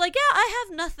optional, you're just like, yeah, I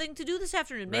have nothing to do this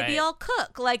afternoon. Maybe I'll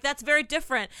cook. Like, that's very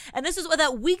different. And this is what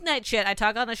that weeknight shit. I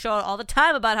talk on the show all the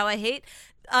time about how I hate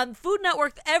on Food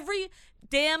Network. Every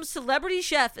damn celebrity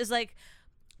chef is like,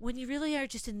 when you really are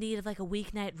just in need of like a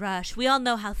weeknight rush, we all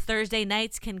know how Thursday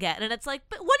nights can get. And it's like,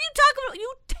 but what are you talking about?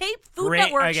 You tape Food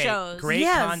Network shows.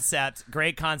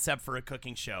 Great concept for a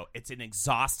cooking show. It's an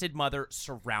exhausted mother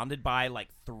surrounded by like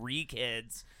 3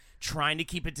 kids trying to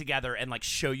keep it together and like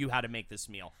show you how to make this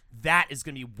meal. That is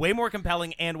going to be way more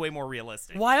compelling and way more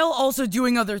realistic. While also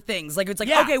doing other things. Like, it's like,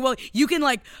 okay, well, you can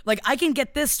like I can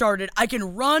get this started. I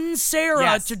can run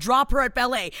Sarah to drop her at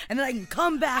ballet, and then I can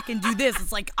come back and do this.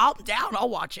 It's like, I'm down. I'll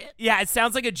watch it. Yeah, it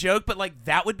sounds like a joke, but like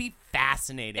that would be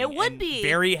fascinating. It would be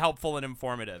very helpful and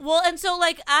informative. Well, and so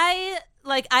I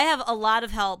have a lot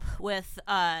of help with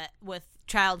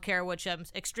childcare, which I'm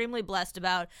extremely blessed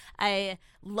about.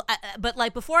 But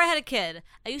like before I had a kid,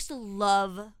 I used to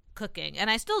love cooking, and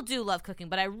I still do love cooking,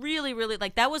 but I really, really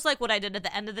like that was like what I did at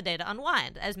the end of the day to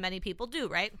unwind, as many people do,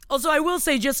 right? Also, I will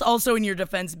say, just also in your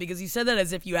defense, because you said that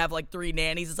as if you have like 3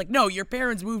 nannies. It's like, no, your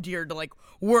parents moved here to like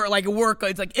work.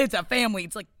 It's like, it's a family.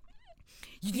 It's like,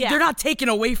 they're not taken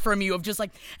away from you of just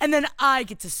like, and then I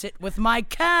get to sit with my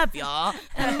caviar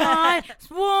and my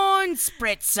wine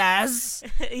spritzers.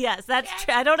 Yes, that's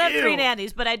true. I don't have 3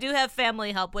 nannies, but I do have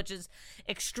family help, which is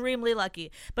extremely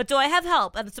lucky. But do I have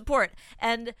help and support?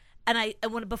 And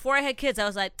before I had kids, I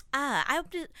was like, why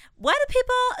do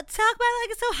people talk about it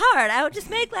like it's so hard? I would just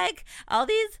make like all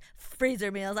these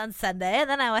freezer meals on Sunday, and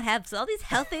then I would have all these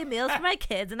healthy meals for my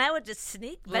kids, and I would just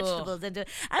sneak vegetables into it.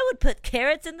 I would put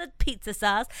carrots in the pizza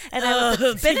sauce, and I would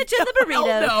put spinach in the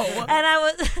burrito. No. And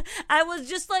I was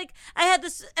just like, I had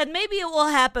this, and maybe it will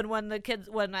happen when kids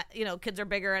are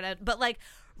bigger, but like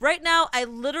right now, I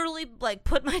literally like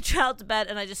put my child to bed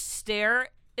and I just stare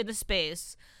into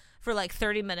space for like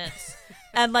 30 minutes.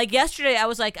 And like yesterday, I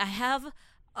was like, I have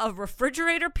a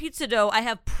refrigerator pizza dough, I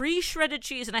have pre-shredded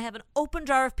cheese, and I have an open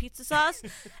jar of pizza sauce,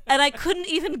 and I couldn't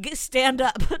even stand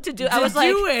up to do it. I was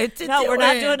like, no, we're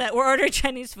not doing it. We're ordering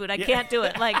Chinese food. I can't do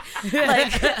it.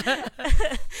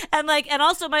 And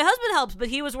also my husband helps, but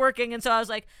he was working, and so I was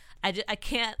like, I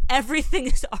can't. Everything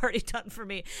is already done for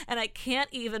me, and I can't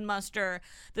even muster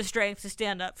the strength to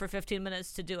stand up for 15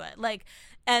 minutes to do it. Like,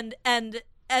 and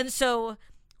so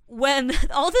when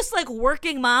all this like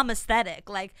working mom aesthetic,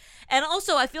 like, and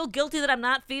also I feel guilty that I'm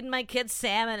not feeding my kids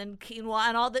salmon and quinoa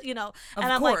and all that, and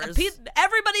I'm course. like,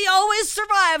 everybody always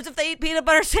survives if they eat peanut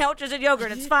butter sandwiches and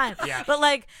yogurt. It's fine. Yeah. But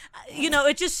like,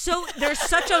 it's just so, there's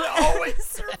such a always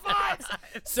survives.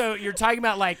 So you're talking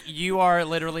about like you are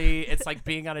literally, it's like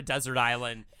being on a desert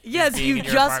island. Yes, you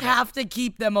just have to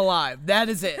keep them alive. That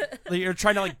is it. You're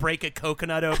trying to like break a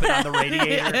coconut open on the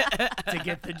radiator to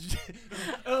get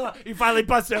the. You finally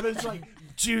bust it open. It's like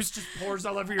juice just pours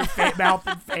all over your mouth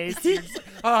and face.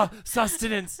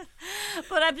 Sustenance.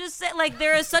 But I'm just saying, like,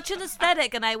 there is such an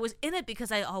aesthetic, and I was in it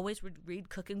because I always would read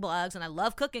cooking blogs, and I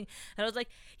love cooking. And I was like,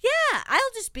 yeah, I'll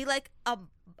just be like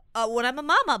when I'm a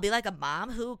mom, I'll be like a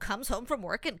mom who comes home from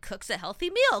work and cooks a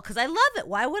healthy meal because I love it.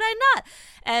 Why would I not?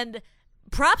 And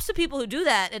props to people who do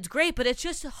that. It's great, but it's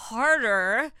just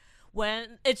harder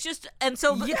when it's just, and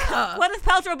so Gwyneth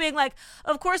Paltrow being like,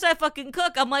 of course I fucking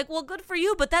cook. I'm like, well, good for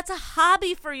you, but that's a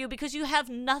hobby for you because you have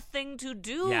nothing to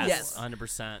do. Yes.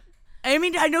 100%. I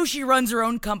mean, I know she runs her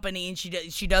own company, and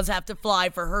she does have to fly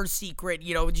for her secret,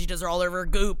 she does all of her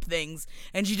goop things,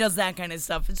 and she does that kind of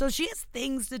stuff. And so she has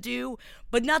things to do,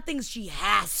 but not things she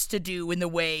has to do in the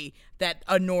way that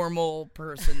a normal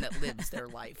person that lives their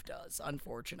life does,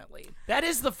 unfortunately. That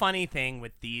is the funny thing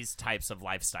with these types of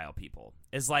lifestyle people,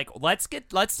 is like, let's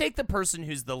take the person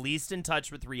who's the least in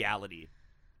touch with reality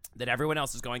that everyone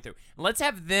else is going through, and let's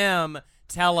have them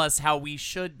tell us how we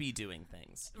should be doing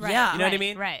things. Right. Yeah. You know what I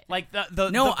mean? Right. Like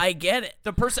I get it.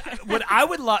 The person, what I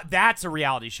would love, that's a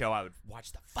reality show I would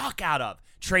watch the fuck out of.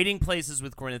 Trading Places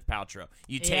with Gwyneth Paltrow.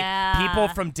 You take people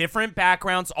from different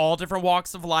backgrounds, all different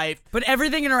walks of life. But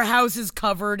everything in her house is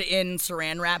covered in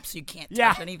saran wrap, so you can't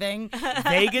touch anything.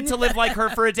 They get to live like her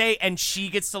for a day, and she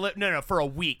gets to live, for a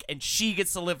week, and she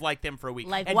gets to live like them for a week.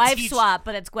 Like and wife swap,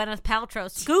 but it's Gwyneth Paltrow.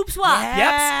 Scoop swap. Yes.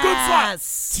 Yep, scoop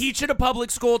swap. Teach at a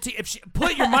public school.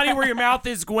 Put your money where your mouth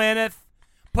is, Gwyneth.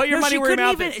 Put your money where your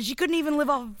mouth is. She couldn't even live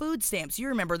off of food stamps. You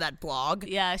remember that blog?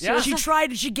 Yeah. She tried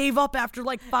and she gave up after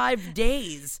like 5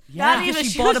 days. Yeah. Because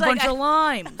she bought a bunch of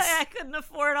limes. I couldn't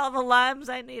afford all the limes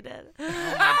I needed. Oh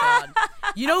my God.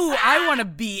 You know who I want to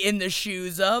be in the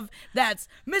shoes of? That's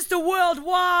Mr.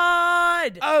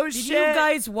 Worldwide. Oh, Did shit. you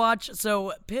guys watch?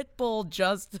 So Pitbull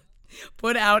just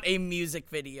put out a music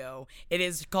video. It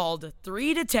is called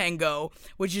 3 to Tango,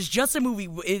 which is just a movie.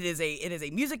 It is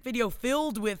a music video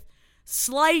filled with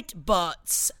slight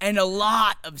butts and a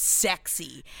lot of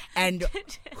sexy. And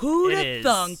who'd have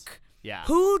thunk? Yeah.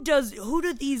 Who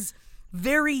do these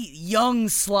very young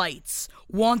slights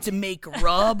want to make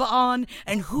rub on?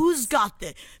 And who's got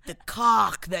the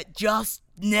cock that just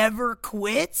never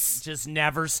quits? Just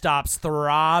never stops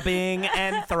throbbing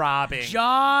and throbbing.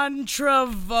 John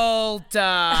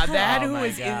Travolta.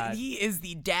 He is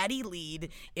the daddy lead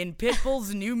in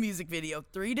Pitbull's new music video,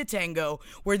 3 to Tango,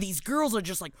 where these girls are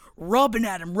just like rubbing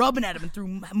at him, and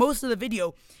through most of the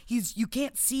video, you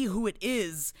can't see who it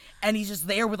is, and he's just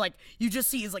there with like, you just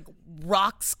see his like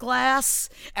rocks glass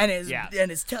and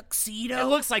his tuxedo. It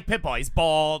looks like Pitbull. He's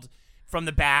bald from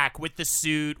the back with the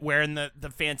suit, wearing the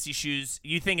fancy shoes.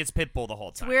 You think it's Pitbull the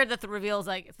whole time. It's weird that the reveal's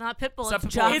like, it's not Pitbull, it's Pitbull.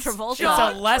 John It's Travolta. It's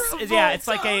a less, Travolta. yeah, it's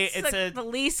the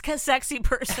least sexy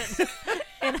person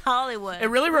in in Hollywood. It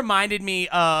really reminded me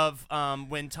of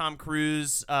when Tom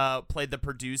Cruise played the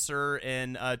producer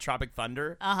in Tropic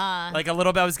Thunder. Like a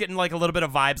little bit, I was getting like a little bit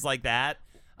of vibes like that.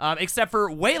 Except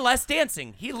for way less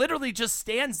dancing. He literally just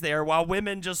stands there while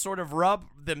women just sort of rub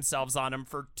themselves on him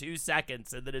for 2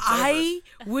 seconds, and then it's over. I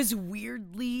was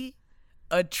weirdly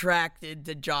attracted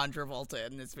to John Travolta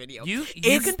in this video. You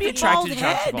can be attracted to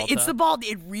John Travolta. It's the bald.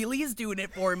 It really is doing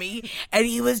it for me. And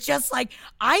he was just like,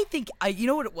 you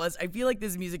know what it was? I feel like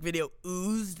this music video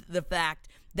oozed the fact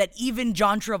that even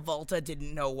John Travolta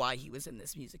didn't know why he was in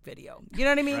this music video. You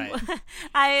know what I mean?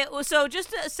 Right. So just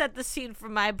to set the scene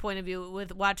from my point of view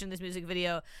with watching this music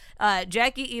video,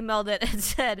 Jackie emailed it and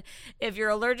said, if you're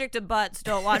allergic to butts,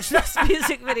 don't watch this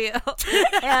music video.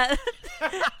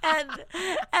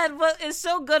 and what is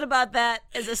so good about that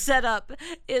as a setup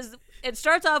is it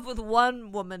starts off with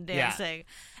one woman dancing. Yeah.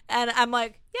 And I'm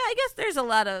like, yeah, I guess there's a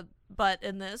lot of butt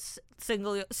in this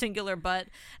singular butt,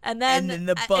 and then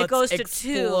the butts it goes to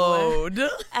explode. 2,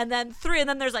 and then 3, and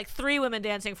then there's like 3 women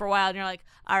dancing for a while, and you're like,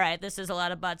 all right, this is a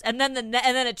lot of butts, and then and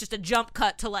then it's just a jump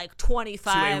cut to like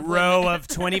 25 to a row of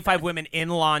 25 women in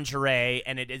lingerie,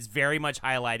 and it is very much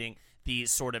highlighting the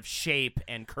sort of shape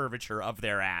and curvature of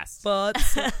their ass.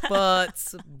 Butts.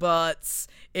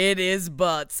 It is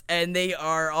butts. And they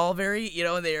are all very,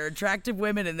 they are attractive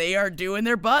women, and they are doing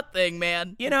their butt thing,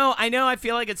 man. I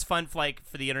feel like it's fun for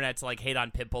the internet to hate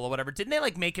on Pitbull or whatever. Didn't they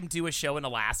make him do a show in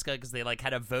Alaska because they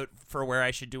had a vote for where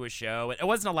I should do a show? It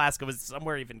wasn't Alaska, it was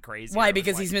somewhere even crazy. Why?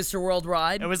 Because he's Mr.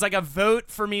 Worldwide? It was a vote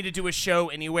for me to do a show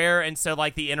anywhere, and so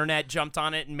the internet jumped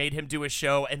on it and made him do a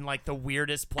show in the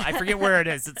weirdest place. I forget where it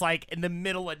is. It's in the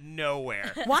middle of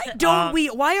nowhere. Why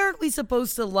aren't we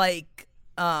supposed to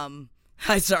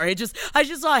I saw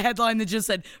a headline that just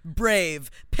said,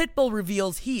 Brave, Pitbull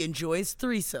reveals he enjoys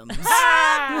threesomes.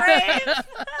 Brave.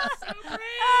 So brave.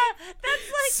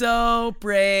 That's so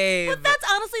brave. But that's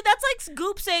like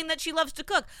Goop saying that she loves to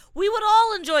cook. We would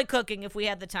all enjoy cooking if we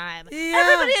had the time. Yeah.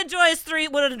 Everybody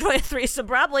would enjoy a threesome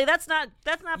probably. That's not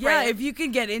brave. Yeah, if you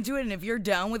can get into it and if you're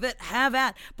down with it, have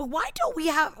at. But why don't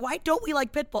we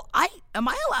like Pitbull? Am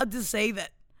I allowed to say that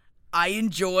I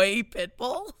enjoy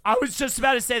Pitbull? I was just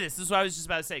about to say this. This is what I was just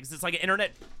about to say, because it's like an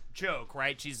internet joke,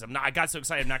 right? Jesus, I got so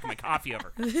excited I'm knocking my coffee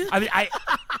over.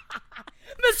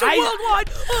 Mr. Worldwide!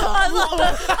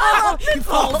 He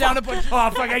falls down a bunch. Oh,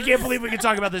 fuck, I can't believe we can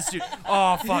talk about this, dude.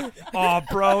 Oh, fuck. Oh,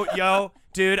 bro, yo.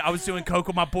 Dude, I was doing coke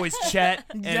with my boys Chet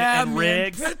and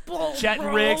Riggs. Pitbull, Chet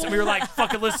and Riggs, and we were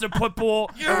fucking listening to Pitbull,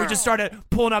 and we just started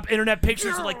pulling up internet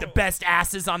pictures of the best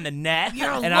asses on the net.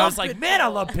 And I was like, man, I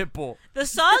love Pitbull.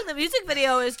 The music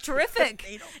video is terrific.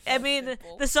 I mean,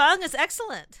 the song is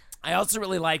excellent. I also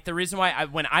really like the reason why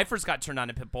when I first got turned on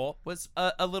to Pitbull was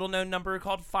a little known number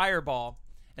called Fireball.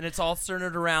 And it's all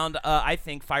centered around, I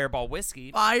think, Fireball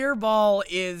whiskey. Fireball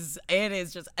is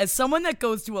just, as someone that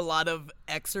goes to a lot of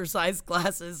exercise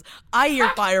classes, I hear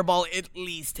Fireball at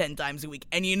least 10 times a week.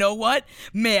 And you know what?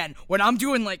 Man, when I'm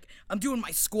doing my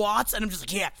squats and I'm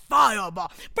just yeah,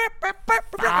 Fireball.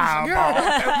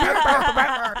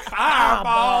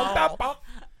 Fireball.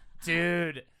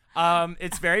 Dude,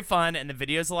 it's very fun, and the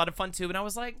video's a lot of fun too. And I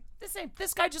was like,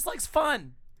 this guy just likes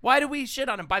fun. Why do we shit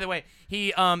on him? By the way,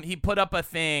 he put up a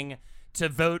thing to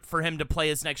vote for him to play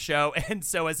his next show, and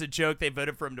so as a joke, they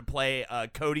voted for him to play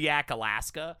Kodiak,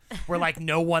 Alaska, where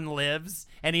no one lives,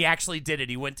 and he actually did it.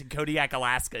 He went to Kodiak,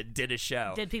 Alaska, did a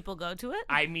show. Did people go to it?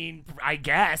 I mean, I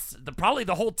guess probably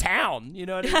the whole town. You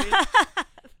know what I mean?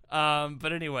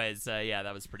 But anyways, yeah,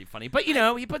 that was pretty funny. But,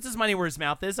 he puts his money where his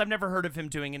mouth is. I've never heard of him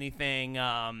doing anything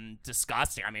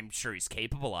disgusting. I mean, I'm sure he's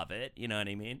capable of it. You know what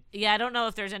I mean? Yeah, I don't know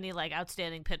if there's any,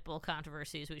 outstanding Pitbull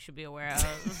controversies we should be aware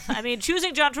of. I mean,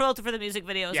 choosing John Travolta for the music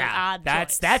video is an odd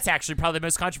choice. That's actually probably the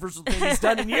most controversial thing he's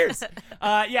done in years.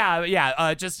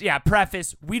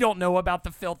 Preface, we don't know about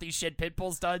the filthy shit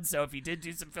Pitbull's done, so if he did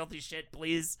do some filthy shit,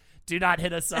 please do not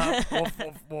hit us up.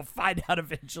 We'll find out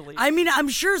eventually. I mean, I'm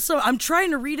sure so. I'm trying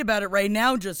to read about it right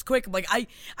now just quick.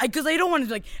 Because I don't want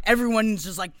to, everyone's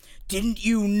just didn't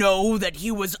you know that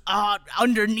he was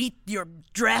underneath your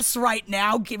dress right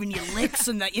now giving you licks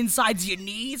in the insides of your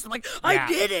knees? I'm I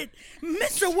did it.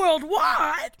 Mr.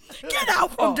 Worldwide, get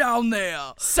out from down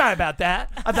there. Sorry about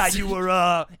that. I thought you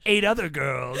were 8 other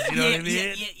girls. You know what I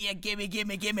mean? Yeah,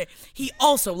 gimme. He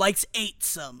also likes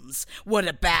 8-somes. What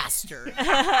a bastard.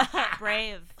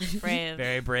 Brave.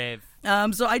 Very brave.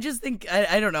 So I just think,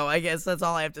 I don't know, I guess that's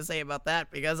all I have to say about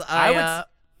that, because I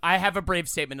have a brave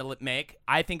statement to make.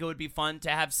 I think it would be fun to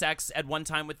have sex at one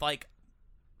time with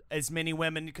as many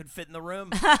women you could fit in the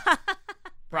room.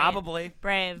 Probably.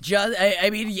 Brave. I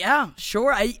mean, yeah,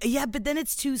 sure. But then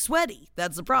it's too sweaty.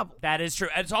 That's the problem. That is true.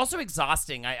 It's also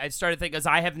exhausting. I started thinking, because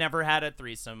I have never had a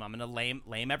threesome. I'm going to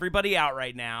lame everybody out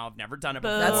right now. I've never done it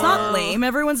before. That's not lame.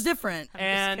 Everyone's different.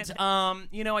 And,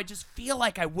 I just feel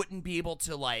like I wouldn't be able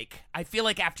to, I feel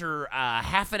like after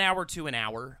half an hour to an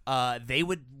hour, they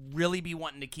would really be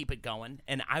wanting to keep it going,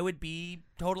 and I would be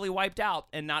totally wiped out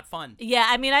and not fun. Yeah,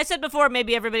 I mean, I said before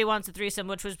maybe everybody wants a threesome,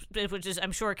 which is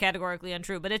I'm sure categorically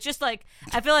untrue, but it's just I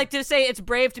feel like to say it's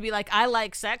brave to be like, I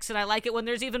like sex and I like it when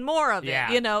there's even more of it,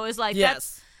 is like, yes.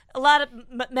 That's a lot of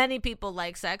many people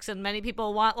like sex and many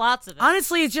people want lots of it.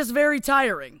 Honestly, it's just very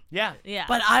tiring. Yeah.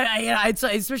 But I'd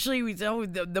say, especially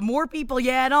the more people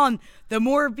you add on, the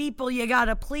more people you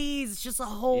gotta please. It's just a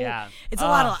whole. Yeah. It's a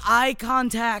lot of eye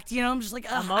contact. I'm just like,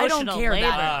 I don't care labor.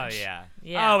 that much. Oh yeah.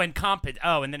 Yeah.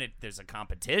 Oh, and then there's a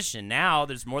competition now.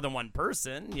 There's more than one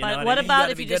person. But what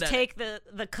about if you just take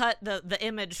the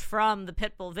image from the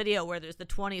Pitbull video where there's the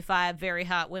 25 very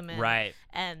hot women, right?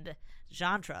 And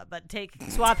Jantra, but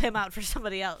swap him out for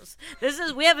somebody else.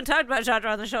 We haven't talked about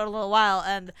Jantra on the show in a little while,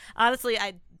 and honestly,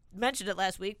 I mentioned it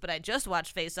last week, but I just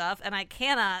watched Face Off, and I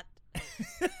cannot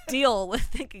deal with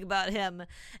thinking about him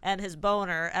and his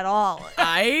boner at all.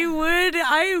 I would.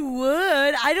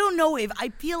 I don't know if I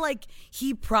feel like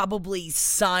he probably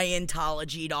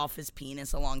Scientology'd off his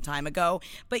penis a long time ago,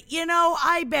 but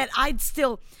I bet I'd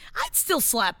still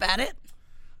slap at it.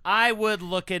 I would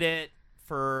look at it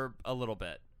for a little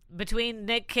bit. Between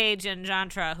Nick Cage and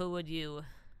Jantra, who would you?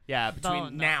 Yeah,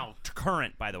 between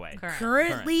current, by the way.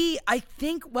 Currently, I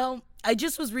think, I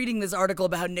just was reading this article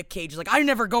about how Nick Cage is like, I'm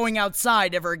never going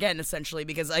outside ever again, essentially,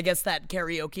 because I guess that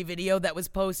karaoke video that was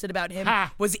posted about him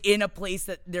was in a place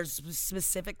that there's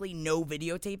specifically no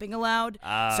videotaping allowed.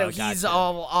 So he's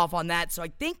all off on that. So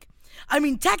I think,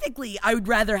 technically, I would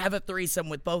rather have a threesome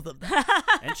with both of them.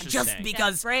 Interesting. Just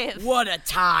because, brave. what a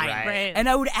time. Right. Brave. And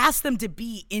I would ask them to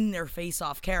be in their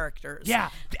face-off characters.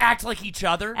 Yeah, act like each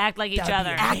other. Act like each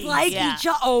other. Act like each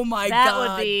other. Oh, my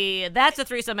God. God. That's a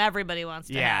threesome everybody wants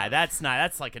to have.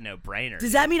 That's like a no-brainer.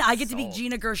 Does that mean I get to be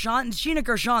Gina Gershon? It's Gina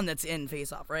Gershon that's in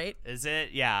Face Off, right? Is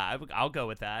it? Yeah, I'll go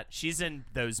with that. She's in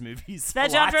those movies. That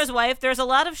Jantra's wife, there's a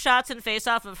lot of shots in Face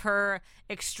Off of her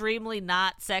extremely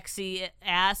not sexy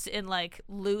ass in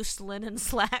loose linen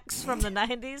slacks from the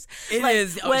 90s. It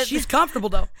is. She's comfortable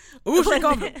though. Ooh, she's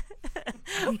comfortable.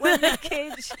 when Nick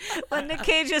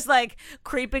Cage is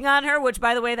creeping on her, which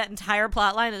by the way, that entire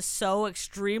plot line is so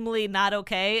extremely not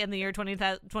okay in the year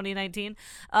 2019.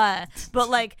 But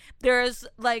there's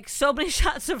so many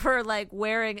shots of her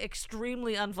wearing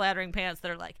extremely unflattering pants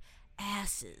that are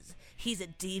asses. He's a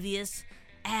devious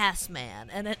ass man,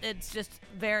 and it's just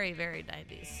very, very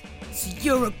 90s. So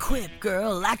you're a quip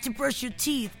girl, like to brush your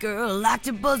teeth, girl, like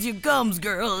to buzz your gums,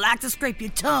 girl, like to scrape your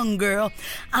tongue, girl.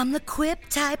 I'm the quip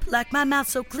type, like my mouth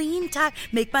so clean type,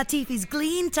 make my teethies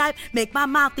gleam type, make my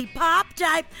mouthy pop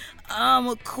type. I'm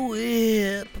a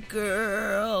quip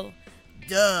girl.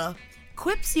 Duh.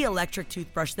 Quip's the electric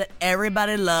toothbrush that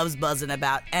everybody loves buzzing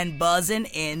about and buzzing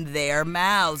in their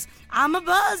mouths. I'm a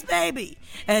buzz baby,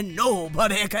 and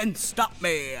nobody can stop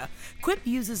me. Quip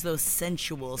uses those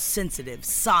sensual, sensitive,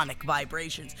 sonic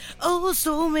vibrations. Oh,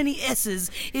 so many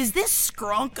S's. Is this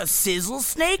skunk a sizzle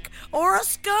snake or a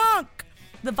skunk?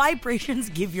 The vibrations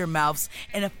give your mouths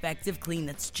an effective clean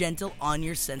that's gentle on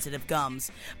your sensitive gums.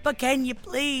 But can you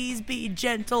please be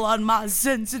gentle on my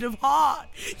sensitive heart,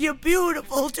 you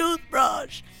beautiful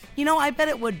toothbrush? I bet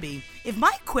it would be. If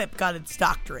my Quip got its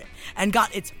doctorate and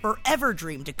got its forever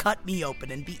dream to cut me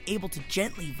open and be able to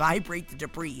gently vibrate the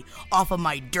debris off of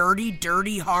my dirty,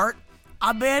 dirty heart,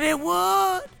 I bet it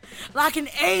would. Like an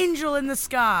angel in the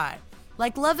sky.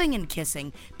 Like loving and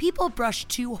kissing, people brush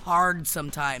too hard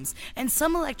sometimes, and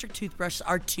some electric toothbrushes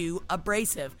are too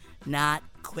abrasive. Not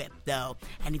Quip, though.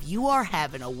 And if you are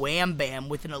having a wham bam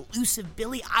with an elusive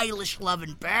Billie Eilish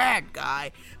loving bad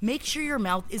guy, make sure your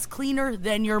mouth is cleaner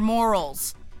than your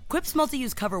morals. Quip's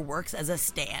multi-use cover works as a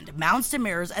stand, mounts to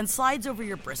mirrors, and slides over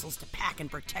your bristles to pack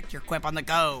and protect your Quip on the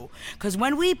go. 'Cause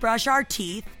when we brush our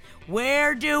teeth,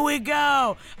 where do we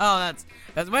go? Oh,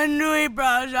 that's when do we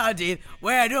brush our teeth?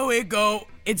 Where do we go?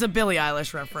 It's a Billie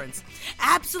Eilish reference.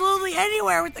 Absolutely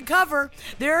anywhere with the cover.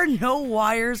 There are no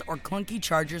wires or clunky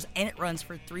chargers, and it runs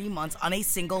for 3 months on a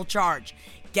single charge.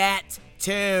 Get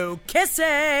to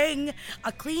kissing!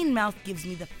 A clean mouth gives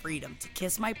me the freedom to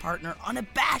kiss my partner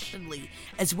unabashedly,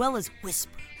 as well as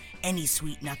whisper any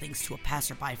sweet nothings to a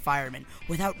passerby fireman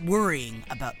without worrying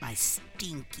about my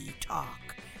stinky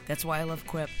talk. That's why I love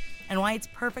Quip. and why it's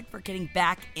perfect for getting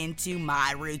back into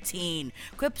my routine.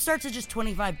 Quip starts at just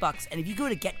 $25, and if you go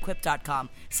to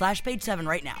getquip.com/page7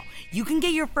 right now, you can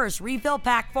get your first refill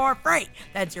pack for free.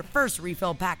 That's your first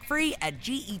refill pack free at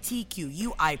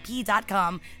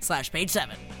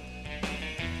getquip.com/page7.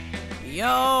 Yo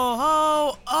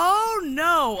ho, oh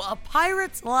no, a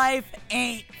pirate's life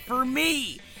ain't for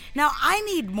me. Now, I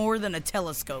need more than a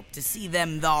telescope to see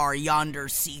them thar yonder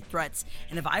sea threats,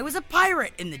 and if I was a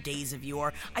pirate in the days of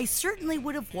yore, I certainly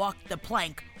would have walked the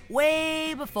plank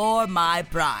way before my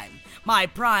prime. My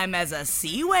prime as a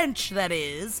sea wench, that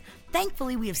is.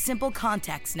 Thankfully, we have Simple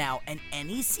Contacts now, and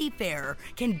any seafarer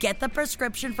can get the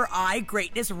prescription for eye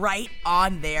greatness right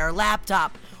on their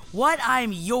laptop. What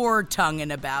I'm your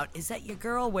tonguing about is that your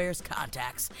girl wears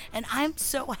contacts, and I'm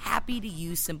so happy to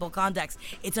use Simple Contacts.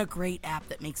 It's a great app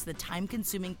that makes the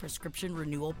time-consuming prescription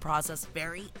renewal process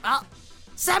very,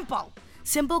 simple.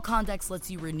 Simple Contacts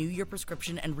lets you renew your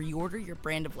prescription and reorder your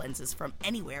brand of lenses from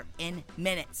anywhere in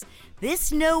minutes. This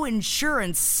no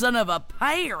insurance son of a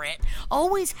pirate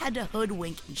always had to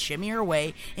hoodwink and shimmy her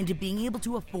way into being able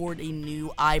to afford a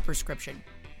new eye prescription.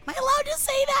 Am I allowed to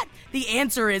say that? The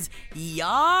answer is,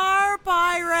 Yar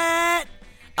Pirate!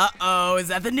 Uh-oh, is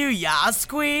that the new Yas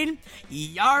Queen?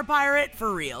 Yar Pirate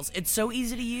for reals. It's so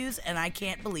easy to use, and I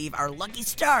can't believe our lucky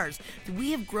stars that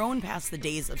we have grown past the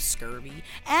days of scurvy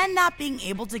and not being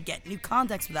able to get new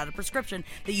contacts without a prescription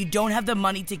that you don't have the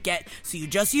money to get, so you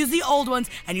just use the old ones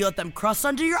and you let them crust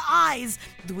under your eyes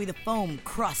the way the foam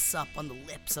crusts up on the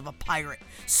lips of a pirate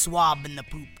swabbing the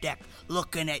poop deck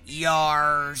looking at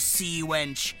yar sea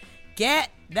wench. Get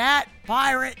that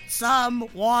pirate some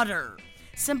water.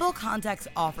 Simple Contacts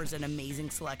offers an amazing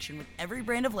selection with every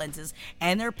brand of lenses,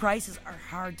 and their prices are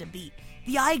hard to beat.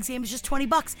 The eye exam is just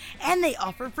 $20, and they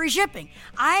offer free shipping.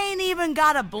 I ain't even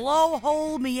gotta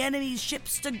blowhole me enemy's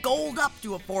ships to gold up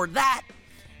to afford that.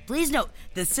 Please note,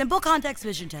 the Simple Contacts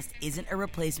vision test isn't a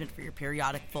replacement for your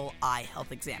periodic full eye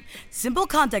health exam. Simple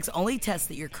Contacts only tests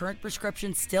that your current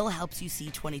prescription still helps you see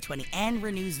 20/20 and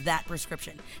renews that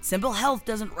prescription. Simple Health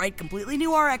doesn't write completely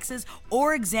new RXs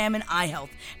or examine eye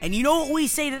health. And you know what we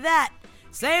say to that?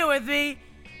 Say it with me.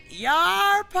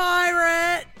 Yar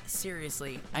pirate!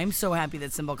 Seriously, I'm so happy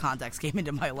that Simple Contacts came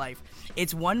into my life.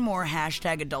 It's one more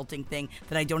hashtag adulting thing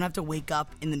that I don't have to wake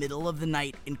up in the middle of the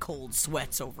night in cold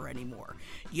sweats over anymore.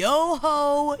 Yo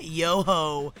ho,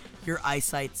 your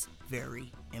eyesight's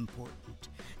very important.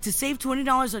 To save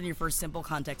 $20 on your first Simple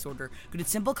Contacts order, go to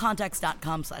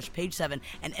simplecontacts.com/page7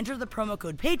 and enter the promo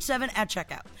code page7 at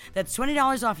checkout. That's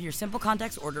 $20 off your Simple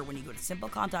Contacts order when you go to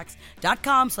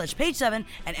simplecontacts.com/page7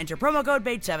 and enter promo code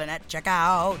page7 at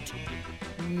checkout.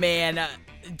 Man,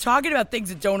 talking about things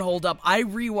that don't hold up, I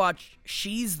rewatched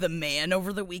She's the Man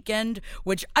over the weekend,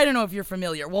 which I don't know if you're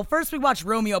familiar. Well, first we watched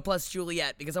Romeo plus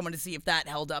Juliet because I wanted to see if that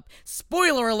held up.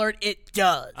 Spoiler alert, it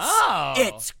does. Oh.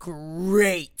 It's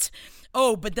great.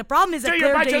 Oh, but the problem is that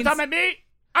Claire Danes...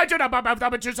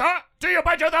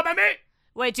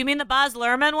 Wait, do you mean the Baz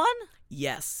Luhrmann one?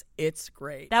 Yes, it's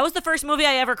great. That was the first movie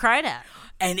I ever cried at.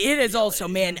 And it is also,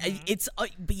 man, it's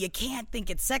but you can't think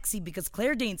it's sexy because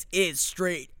Claire Danes is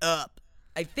straight up,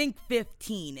 I think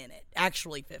 15 in it.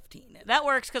 Actually 15 in it. That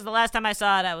works because the last time I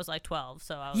saw it, I was like 12.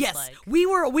 So I was like... we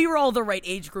were all the right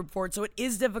age group for it, so it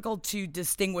is difficult to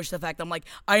distinguish the fact that I'm like,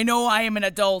 I know I am an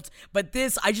adult, but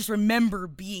this, I just remember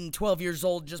being 12 years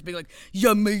old, just being like,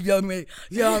 yummy, yummy,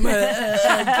 yummy. And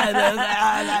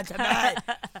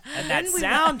that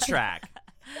soundtrack.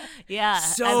 Yeah.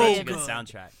 So good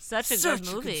soundtrack. Such a good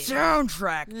movie. Good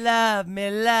soundtrack. Love me,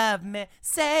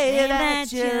 say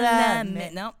that you love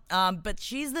me. No, but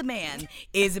She's the Man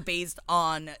is based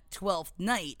on 12th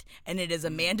Night, and it is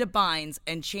Amanda Bynes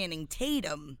and Channing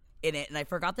Tatum in it, and I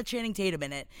forgot the Channing Tatum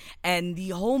in it, and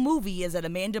the whole movie is that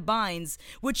Amanda Bynes,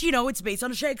 which, you know, it's based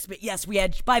on a Shakespeare. Yes, we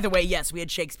had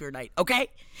Shakespeare night, okay?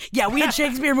 Yeah, we had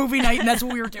Shakespeare movie night, and that's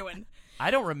what we were doing. I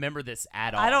don't remember this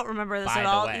at all. I don't remember this at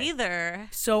all either.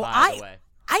 So I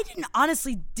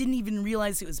didn't even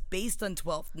realize it was based on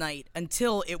 12th Night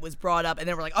until it was brought up, and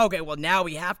then we're like, okay, well, now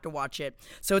we have to watch it.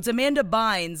 So it's Amanda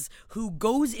Bynes who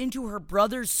goes into her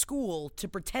brother's school to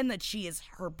pretend that she is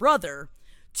her brother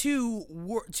to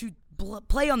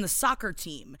play on the soccer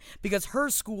team because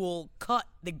her school cut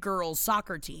the girls'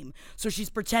 soccer team. So she's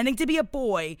pretending to be a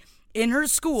boy in her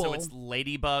school. So it's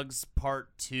Ladybugs Part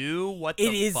 2? What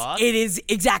the fuck? It is,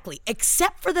 exactly.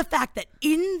 Except for the fact that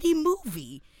in the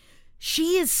movie,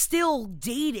 she is still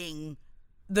dating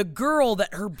the girl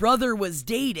that her brother was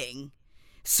dating.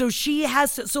 So she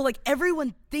has to, so like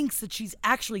everyone thinks that she's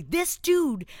actually this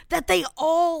dude that they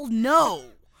all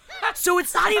know. So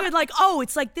it's not even like, oh,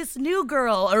 it's like this new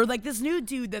girl or like this new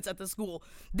dude that's at the school.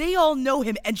 They all know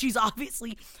him, and she's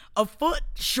obviously a foot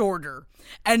shorter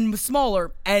and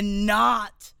smaller and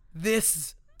not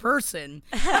this person.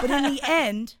 But in the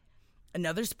end,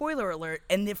 another spoiler alert,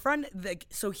 and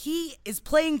so he is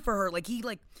playing for her,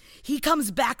 he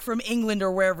comes back from England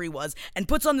or wherever he was and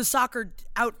puts on the soccer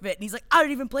outfit, and he's like, I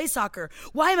don't even play soccer.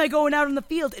 Why am I going out on the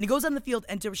field? And he goes on the field,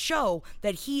 and to show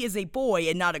that he is a boy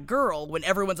and not a girl, when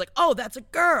everyone's like, oh, that's a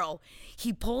girl,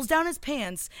 he pulls down his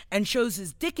pants and shows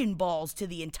his dick and balls to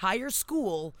the entire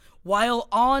school while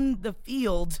on the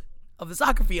field of the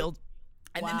soccer field.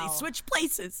 And then they switch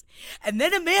places. And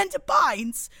then Amanda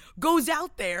Bynes goes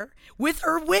out there with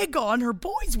her wig on, her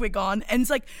boy's wig on, and it's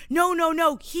like,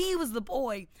 no, he was the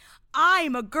boy.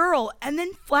 I'm a girl. And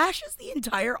then flashes the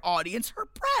entire audience her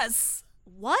breasts.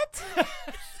 What?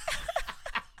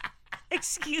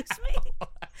 Excuse me?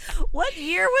 What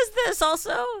year was this also?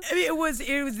 I mean, it was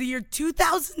the year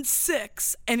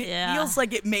 2006, and it feels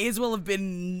like it may as well have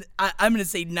been, I'm going to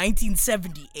say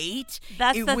 1978.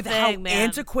 That's the with thing, how man.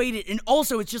 antiquated, and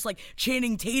also it's just like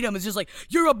Channing Tatum is just like,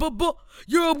 you're a bubba,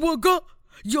 you're a bugga.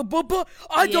 You're bubba.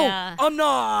 I'm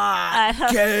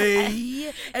not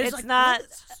gay. And It's like, not. what?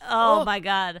 Oh my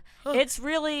God. It's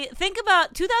really, think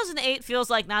about 2008 feels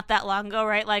like not that long ago,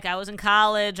 right? Like I was in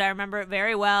college. I remember it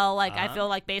very well. Like I feel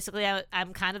like basically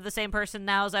I'm kind of the same person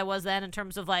now as I was then in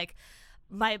terms of like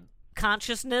my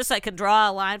consciousness. I can draw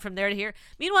a line from there to here.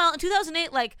 Meanwhile, in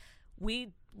 2008, like we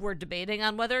were debating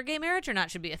on whether gay marriage or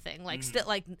not should be a thing. Like still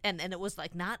like, and it was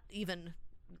like not even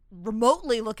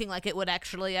remotely looking like it would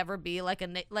actually ever be like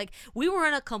like we were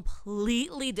in a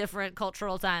completely different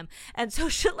cultural time, and so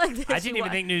shit like this. I didn't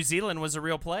even think New Zealand was a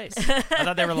real place. I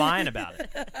thought they were lying about it.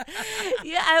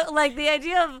 Yeah, like the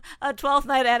idea of a 12th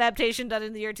Night adaptation done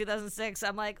in the year 2006.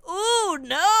 I'm like, ooh,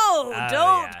 no,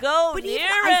 don't go But near even,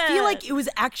 it. I feel like it was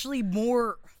actually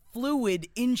more fluid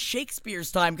in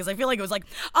Shakespeare's time, because I feel like it was like,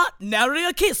 nary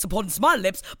a kiss upon my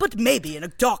lips, but maybe in a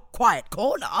dark, quiet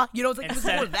corner. You know, it's like it was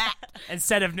more of that.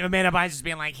 Instead of Amanda Bynes just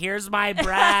being like, here's my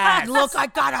breasts. Look, I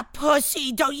got a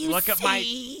pussy. Don't you Look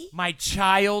see? at my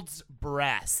child's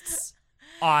breasts,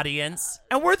 audience.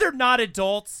 And were there not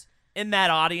adults in that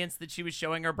audience that she was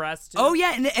showing her breasts to? Oh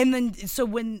yeah, and then so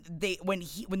when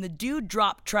the dude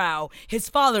dropped trow, his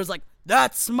father's like,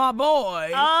 that's my boy.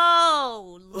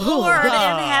 Oh, Lord in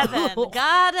heaven.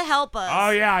 God help us. Oh,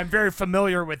 yeah, I'm very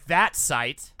familiar with that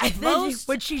sight. And then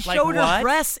when she Like showed her what?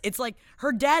 breasts, it's like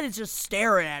her dad is just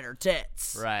staring at her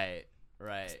tits. Right.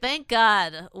 Thank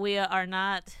God we are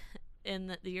not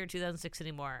in the year 2006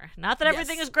 anymore. Not that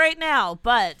everything is great now,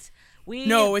 but we've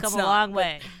come a long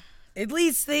way. At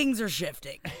least things are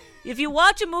shifting. If you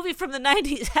watch a movie from the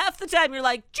 90s, half the time you're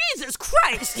like, Jesus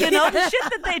Christ, you know, the shit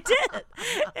that they did.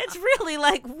 It's really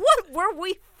like, what were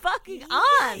we fucking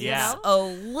on, you know?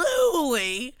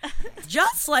 Absolutely.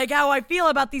 Just like how I feel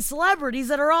about these celebrities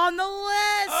that are on the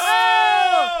list.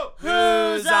 Oh!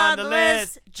 Who's on the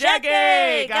list?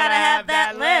 Jackie! Gotta have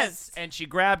that list. And she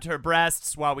grabbed her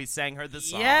breasts while we sang her the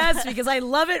song. Yes, because I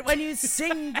love it when you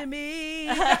sing to me.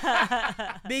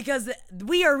 Because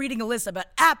we are reading a list about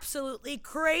absolutely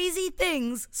crazy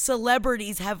things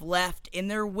celebrities have left in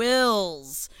their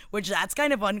wills, which that's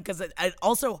kind of fun because it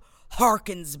also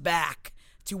harkens back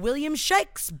to William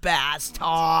Shakespeare's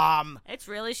Tom. It's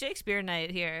really Shakespeare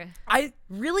night here. I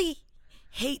really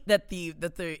hate that the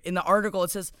in the article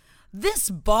it says, this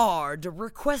bard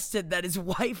requested that his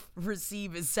wife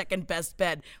receive his second best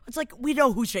bed. It's like, we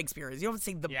know who Shakespeare is. You don't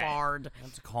say the bard. You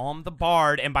have to call him the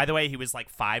bard. And by the way, he was like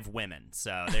 5 women.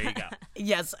 So there you go.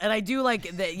 Yes, and I do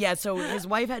like that. Yeah, so his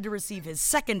wife had to receive his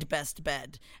second best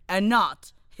bed and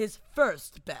not his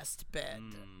first best bed.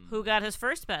 Who got his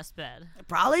first best bed?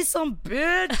 Probably some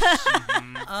bitch.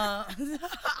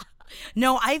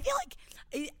 No, I feel like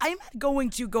I'm going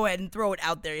to go ahead and throw it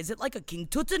out there. Is it like a King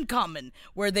Tutankhamun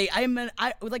where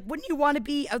wouldn't you want to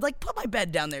be? I would like put my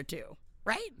bed down there too,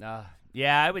 right?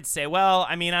 Yeah, I would say. Well,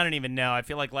 I mean, I don't even know. I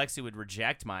feel like Lexi would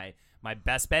reject my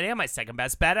best bed and my second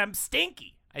best bed. I'm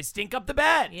stinky. I stink up the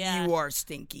bed. Yeah. You are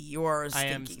stinky. You are a stinky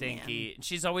I am stinky. man. And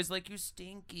she's always like, you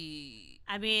stinky.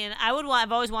 I mean,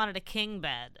 I've always wanted a king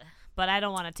bed, but I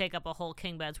don't want to take up a whole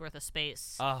king bed's worth of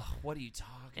space. Oh, what are you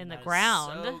talking in the about?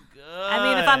 ground. So good. I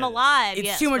mean, if I'm alive, It's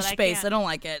yes, too much but space. can't. I don't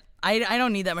like it. I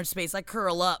don't need that much space. I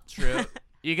curl up. True.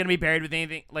 You gonna be buried with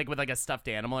anything like a stuffed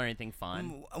animal or anything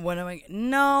fun? What am I?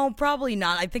 No, probably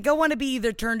not. I think I want to be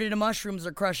either turned into mushrooms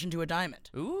or crushed into a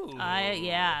diamond. Ooh.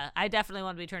 I definitely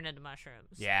want to be turned into mushrooms.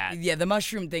 Yeah. Yeah, the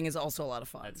mushroom thing is also a lot of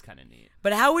fun. That's kind of neat.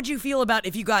 But how would you feel about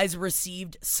if you guys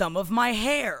received some of my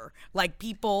hair, like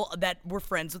people that were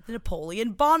friends with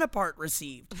Napoleon Bonaparte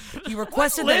received? He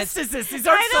requested What that list is this? These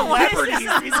aren't I know, what is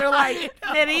celebrities. These are like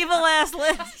Medieval ass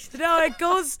list. No, it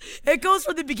goes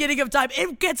from the beginning of time.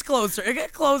 It gets closer. It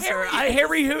gets closer.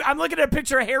 I'm looking at a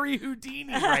picture of Harry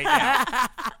Houdini right now.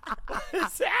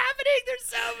 What's happening? There's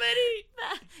so many.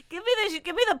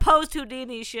 Give me the post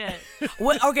Houdini shit.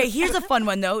 Okay, here's a fun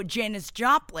one though. Janis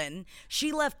Joplin,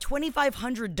 she left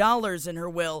 $2,500 in her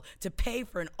will to pay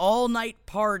for an all-night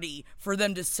party for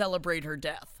them to celebrate her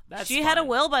death. She had a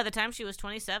will by the time she was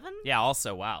 27? Yeah,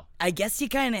 also, wow. I guess you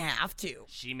kind of have to.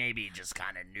 She maybe just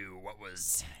kind of knew what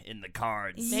was in the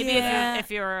cards. Maybe if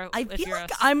you're I if feel you're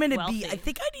like I'm gonna wealthy. be. I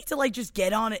think I need to like just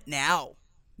get on it now.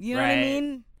 You know what I Right.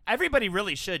 mean? Everybody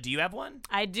really should. Do you have one?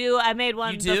 I do. I made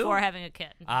one You do? before having a kid.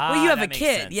 Ah, Well, you have that a makes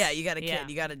kid. sense. Yeah, you got a kid. Yeah.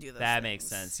 You got to do those. That things. makes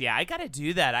sense. Yeah, I gotta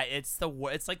do that. It's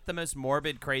like the most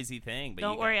morbid, crazy thing. But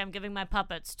Don't you worry, I'm giving my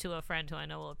puppets to a friend who I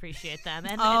know will appreciate them.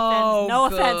 And, Oh, and no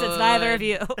offense, it's neither of good.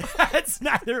 you. it's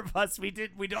neither of us. We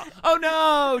don't. Oh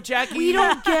no, Jackie. We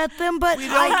don't get them, but We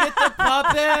don't get the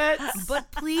puppets.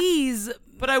 But please,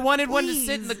 But I wanted one to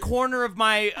sit in the Please. corner of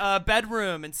my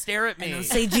bedroom and stare at me.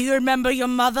 say, do you remember your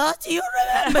mother? Do you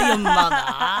remember your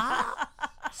mother?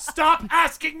 Stop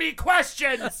asking me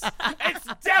questions! It's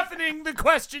deafening the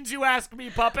questions you ask me,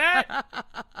 puppet!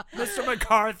 Mr.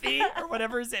 McCarthy, or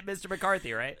whatever is it? Mr.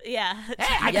 McCarthy, right? Yeah.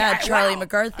 Yeah, Charlie wow.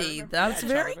 McCarthy. That's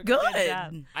very Good good.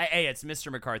 job. Hey, it's Mr.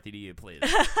 McCarthy to you, please.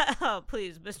 Oh,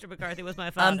 please, Mr. McCarthy was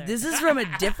my father. This is from a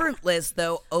different list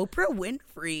though. Oprah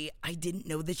Winfrey. I didn't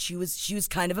know that she was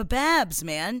kind of a Babs,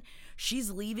 man. She's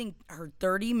leaving her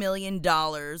 $30 million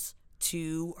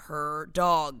to her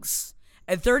dogs.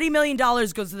 And $30 million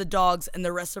goes to the dogs, and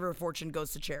the rest of her fortune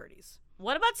goes to charities.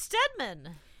 What about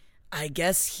Stedman? I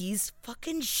guess he's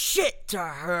fucking shit to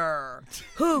her.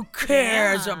 Who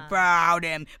cares about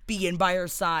him being by her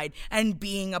side and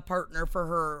being a partner for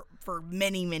her for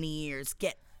many, many years?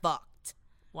 Get fucked.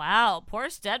 Wow, poor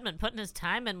Stedman putting his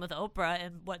time in with Oprah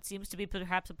in what seems to be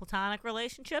perhaps a platonic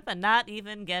relationship and not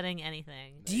even getting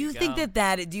anything. Do you think that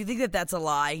that's a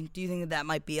lie? Do you think that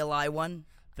might be a lie one?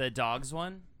 The dogs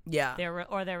one? Yeah. Their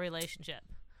relationship.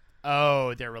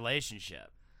 Oh, their relationship.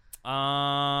 You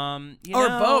or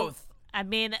know, both. I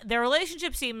mean, their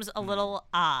relationship seems a little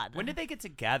odd. When did they get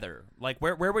together? Like,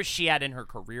 where was she at in her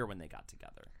career when they got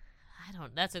together? I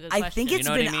don't. That's a good question. I think it's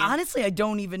know what been, I mean? honestly, I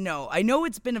don't even know. I know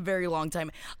it's been a very long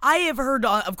time. I have heard,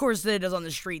 of course, that it is on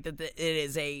the street that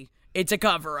it's a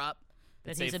cover up.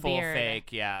 that It's he's a a full beard,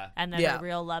 fake, yeah. and then Yeah. their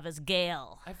real love is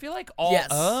Gail. I feel like all. Yes.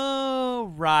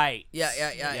 Oh, right. Yeah.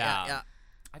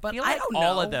 I But feel I like don't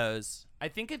all know. of those. I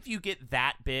think if you get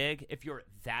that big,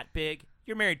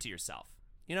 you're married to yourself.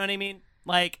 You know what I mean?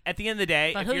 Like at the end of the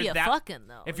day, But if who you're you that, fucking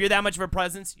though? if you're that much of a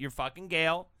presence, you're fucking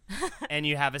Gail, and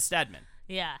you have a Stedman.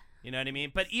 Yeah. You know what I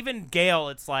mean? But even Gail,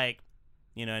 it's like,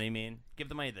 you know what I mean? Give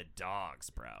the money to the dogs,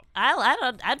 bro.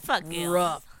 I'd fuck Gail.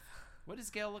 Rough. What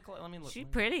does Gail look like? Let me look. She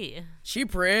pretty. She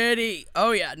pretty.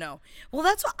 Oh yeah, no. Well,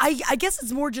 that's what I guess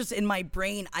it's more just in my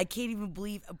brain. I can't even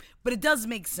believe, but it does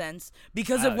make sense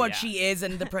because of Oh, what yeah. she is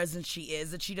and the presence she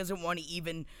is, that she doesn't want to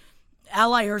even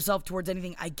ally herself towards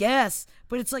anything. I guess,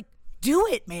 but it's like, do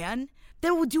it, man.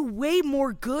 That would do way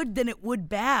more good than it would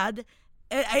bad.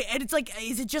 And it's like,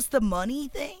 is it just the money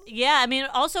thing? Yeah, I mean,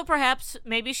 also perhaps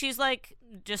maybe she's like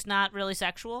just not really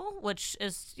sexual, which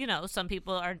is, some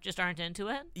people aren't into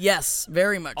it. Yes,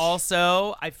 very much.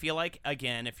 Also, I feel like,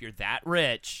 again, if you're that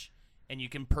rich and you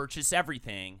can purchase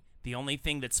everything, the only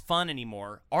thing that's fun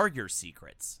anymore are your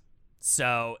secrets.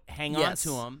 So hang Yes.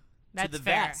 on to them That's to the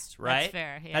fair. vest, right? That's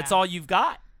fair, yeah. That's all you've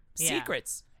got. Yeah.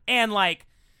 Secrets. And like,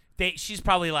 she's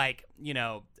probably like,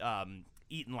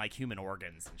 eating like human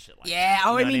organs and shit like Yeah, that.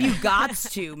 oh, I know mean, what you got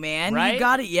to, man. Right? You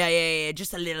got it. Yeah.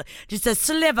 Just a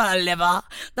sliver of liver.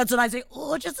 That's what I say.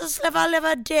 Oh, just a sliver of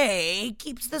liver a day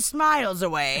keeps the smiles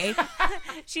away.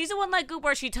 She's the one like Goop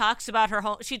where she talks about her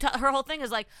whole her whole thing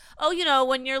is like, oh,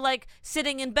 when you're like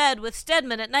sitting in bed with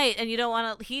Stedman at night and you don't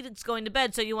want to, he's going to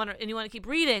bed, so you want to keep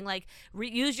reading, like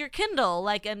use your Kindle,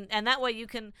 like and that way you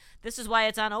can. This is why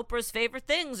it's on Oprah's favorite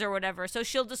things or whatever. So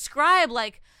she'll describe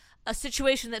like a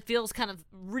situation that feels kind of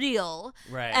real,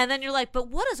 Right. And then you're like, but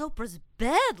what does Oprah's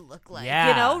bed look like?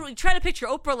 Yeah. We try to picture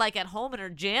Oprah like at home in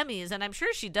her jammies, and I'm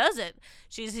sure she does it.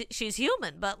 She's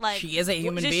human, but like She is a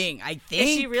human does being, I Is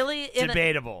think. she really in a,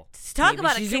 Debatable. talk Maybe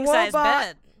about a she's a king size robot.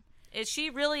 bed? Is she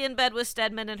really in bed with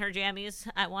Stedman and her jammies?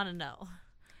 I want to know.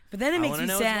 But then it makes wanna me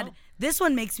know as sad. well. This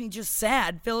one makes me just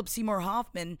sad, Philip Seymour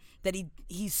Hoffman, that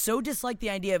he so disliked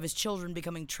the idea of his children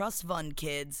becoming trust fund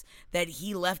kids that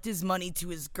he left his money to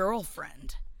his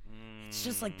girlfriend. It's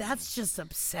just like, that's just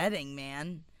upsetting,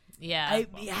 man. Yeah.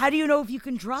 How do you know if you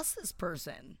can trust this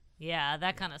person? Yeah,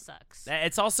 that kind of sucks.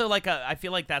 It's also like I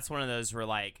feel like that's one of those where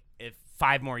like if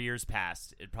 5 more years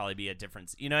passed, it'd probably be a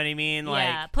difference. You know what I mean? Yeah,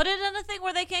 Like, put it in a thing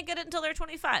where they can't get it until they're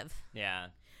 25. yeah.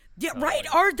 Yeah, right?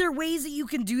 Aren't there ways that you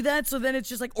can do that so then it's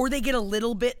just like, or they get a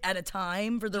little bit at a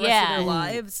time for the rest of their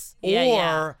lives?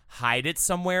 Or hide it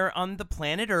somewhere on the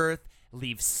planet Earth,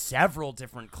 leave several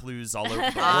different clues all over the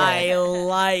world. I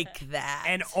like that.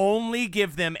 And only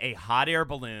give them a hot air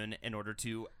balloon in order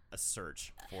to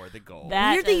search for the gold.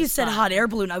 Weird that you said hot air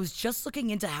balloon. I was just looking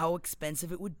into how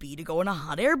expensive it would be to go on a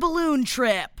hot air balloon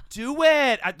trip. Do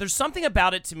it. There's something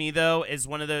about it to me, though, is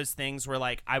one of those things where,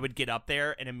 like, I would get up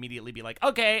there and immediately be like,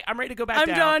 okay, I'm ready to go back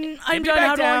down. I'm done.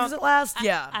 How long does it last?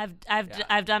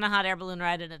 I've done a hot air balloon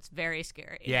ride, and it's very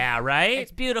scary. Yeah, right?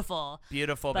 It's beautiful.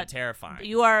 Beautiful, but terrifying.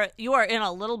 You are in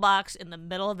a little box in the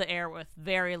middle of the air with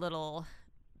very little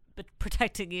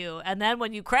protecting you, and then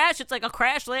when you crash, it's like a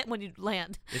crash land. When you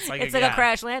land, it's like a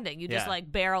crash landing. You just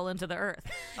like barrel into the earth.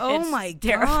 Oh It's my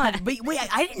terrifying. god! But wait,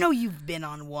 I didn't know you've been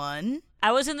on one.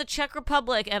 I was in the Czech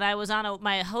Republic, and I was on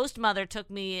my host mother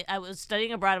took me. I was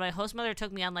studying abroad, and my host mother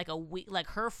took me on like a week. Like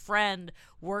her friend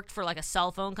worked for like a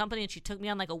cell phone company, and she took me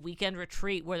on like a weekend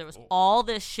retreat where there was all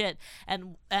this shit,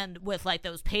 and with like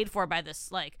that was paid for by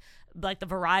this like the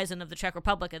Verizon of the Czech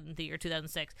Republic in the year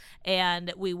 2006,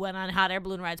 and we went on hot air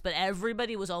balloon rides, but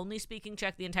everybody was only speaking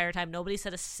Czech the entire time. Nobody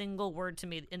said a single word to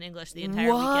me in English the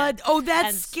entire weekend. Oh,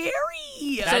 that's scary.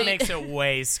 That makes it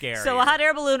way scarier. So a hot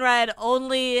air balloon ride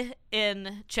only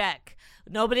in Czech.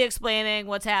 Nobody explaining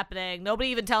what's happening. Nobody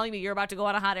even telling me you're about to go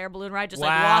on a hot air balloon ride. Just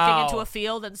like walking into a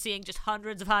field and seeing just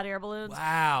hundreds of hot air balloons.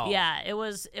 Wow. Yeah, it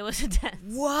was intense.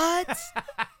 What?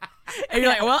 And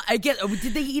you're like, well, I get.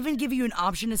 Did they even give you an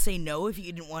option to say no if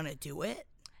you didn't want to do it?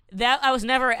 That I was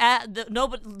never at.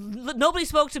 Nobody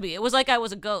spoke to me. It was like I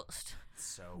was a ghost.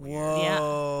 So weird.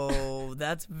 Whoa,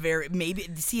 that's very maybe.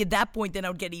 See, at that point, then I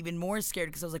would get even more scared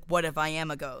because I was like, what if I am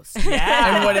a ghost?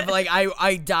 Yeah. And what if like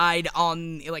I died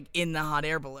on like in the hot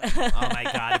air balloon? Oh my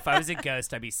god, if I was a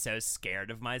ghost, I'd be so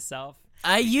scared of myself.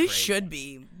 You should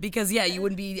be, because you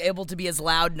wouldn't be able to be as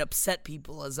loud and upset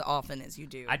people as often as you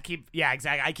do.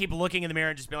 Exactly. I keep looking in the mirror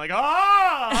and just be like,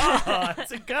 oh,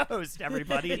 it's a ghost,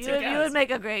 everybody. It's a ghost. You would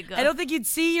make a great ghost. I don't think you'd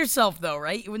see yourself though,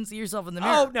 right? You wouldn't see yourself in the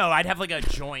mirror. Oh no, I'd have like a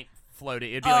joint floating.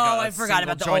 It'd be like I forgot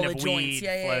about the joint all of the weed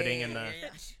joints. floating in the.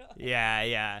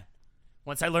 Yeah.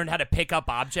 Once I learned how to pick up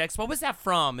objects, what was that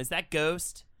from? Is that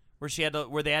Ghost, where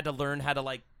they had to learn how to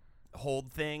like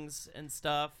hold things and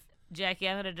stuff? Jackie,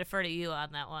 I'm going to defer to you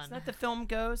on that one. Is that the film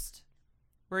Ghost?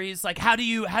 Where he's like, how do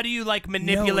you like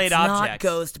manipulate no, it's objects?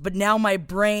 not Ghost, but now my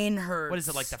brain hurts. What is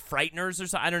it, like The Frighteners or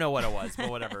something? I don't know what it was, but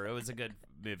whatever. It was a good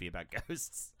movie about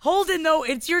ghosts. Holden, though,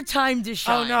 it's your time to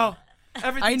shine. Oh no,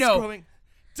 everything's going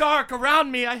dark around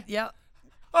me.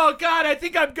 Oh God, I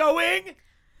think I'm going.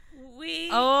 We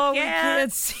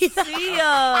can't see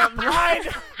them. Blind.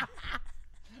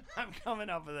 I'm coming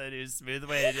up with a new smooth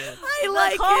way to do it.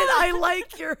 I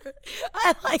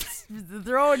like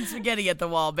throwing spaghetti at the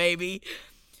wall, baby.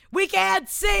 We can't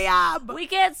see them. We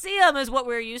can't see them is what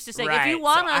we're used to saying. Right, if you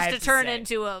want so us I to turn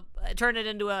it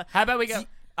into a. How about we go?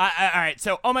 All right.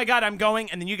 So, oh my God, I'm going,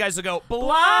 and then you guys will go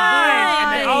blind,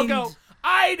 and then I'll go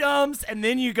items, and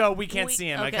then you go. We can't see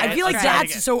him. Okay. I feel like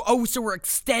that's so. Oh, so we're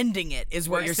extending it, is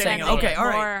what you're saying. Okay, all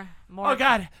right. More. Oh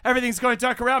God, everything's going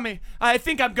dark around me. I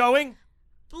think I'm going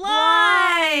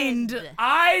blind.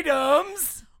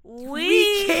 Items.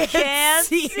 We can't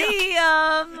see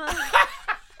them.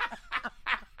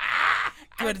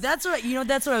 Good. That's what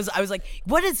That's what I was like.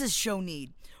 What does this show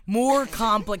need? More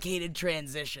complicated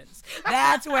transitions.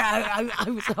 That's where I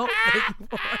was hoping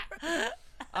for.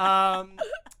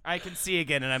 I can see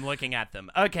again, and I'm looking at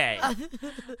them. Okay.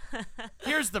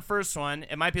 Here's the first one.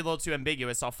 It might be a little too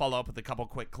ambiguous. I'll follow up with a couple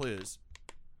quick clues.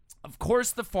 Of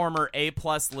course, the former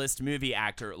A-plus list movie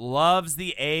actor loves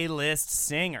the A-list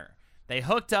singer. They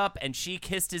hooked up, and she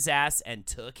kissed his ass and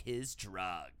took his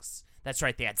drugs. That's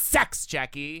right, they had sex,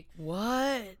 Jackie.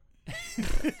 What?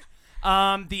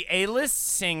 The A-list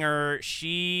singer,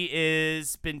 she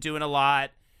is been doing a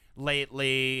lot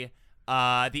lately.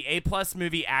 The A-plus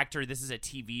movie actor, this is a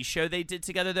TV show they did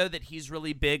together, though, that he's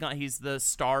really big on. He's the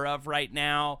star of right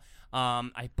now.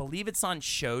 I believe it's on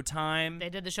Showtime. They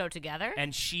did the show together?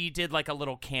 And she did like a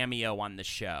little cameo on the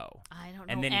show. I don't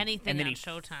know anything on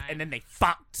Showtime. And then they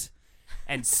fucked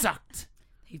and sucked.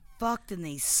 They fucked and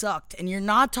they sucked. And you're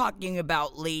not talking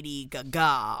about Lady Gaga,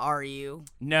 are you?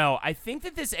 No, I think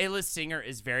that this A-list singer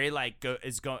is very like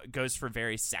goes for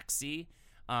very sexy,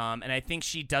 and I think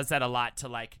she does that a lot to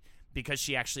like because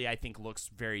she actually I think looks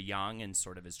very young and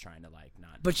sort of is trying to like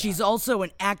not. But she's also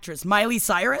an actress. Miley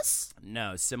Cyrus?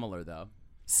 No, similar though.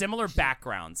 Similar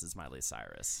backgrounds as Miley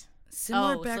Cyrus.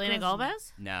 Similar Selena backgrounds.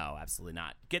 Gomez? No, absolutely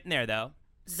not. Getting there though.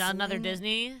 Not another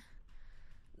Disney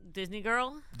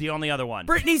girl? The only other one.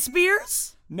 Britney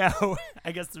Spears? No,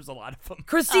 I guess there's a lot of them.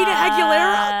 Christina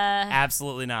Aguilera?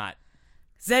 Absolutely not.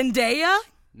 Zendaya?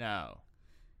 No.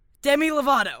 Demi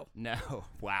Lovato? No.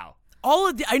 Wow.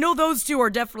 I know those two are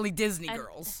definitely Disney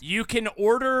girls. You can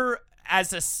order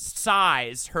as a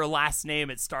size her last name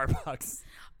at Starbucks.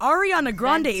 Ariana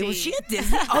Grande, Fenty. was she a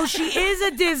Disney? Oh, she is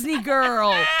a Disney girl.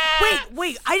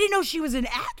 Wait, I didn't know she was an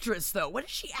actress though. What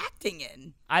is she acting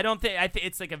in? I think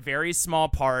it's like a very small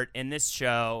part in this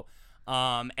show.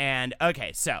 And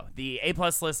okay, so the A+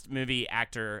 list movie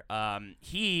actor,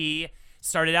 he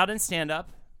started out in stand-up,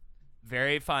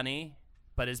 very funny,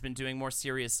 but has been doing more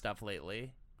serious stuff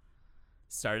lately.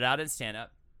 Started out in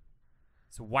stand-up.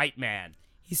 It's a white man.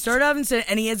 He started off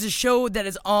and he has a show that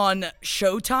is on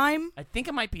Showtime. I think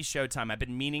it might be Showtime. I've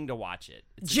been meaning to watch it.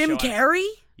 It's a Jim show Carrey?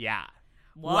 Yeah.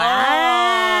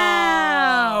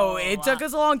 Wow. It took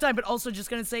us a long time, but also just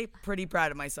going to say, pretty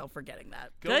proud of myself for getting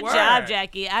that. Good work. job,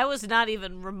 Jackie. I was not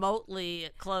even remotely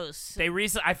close.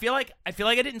 I feel like I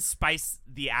didn't spice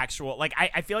the actual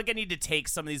I feel like I need to take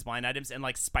some of these blind items and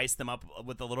like spice them up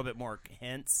with a little bit more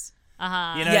hints.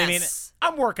 Uh-huh. You know what I mean? Yes.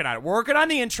 I'm working on it. We're working on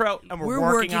the intro, and We're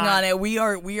working on it. We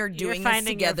are doing this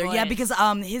finding your together. Yeah, voice.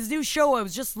 because his new show, I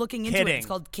was just looking into it. Kidding. It's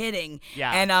called Kidding.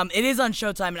 Yeah. And it is on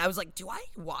Showtime. And I was like, do I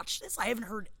watch this? I haven't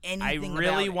heard anything I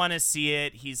really about it. want to see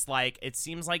it. He's like, it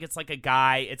seems like it's like a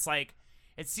guy.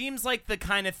 It seems like the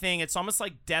kind of thing. It's almost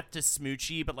like Death to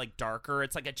Smoochie, but like darker.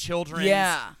 It's like a children's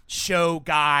show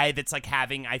guy that's like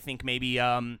having, I think maybe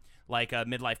like a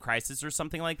midlife crisis or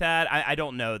something like that. I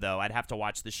don't know, though. I'd have to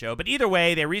watch the show. But either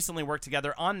way, they recently worked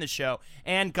together on the show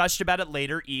and gushed about it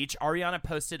later each. Ariana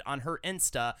posted on her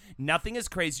Insta, "Nothing is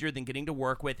crazier than getting to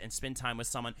work with and spend time with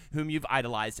someone whom you've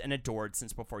idolized and adored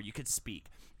since before you could speak.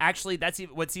 Actually,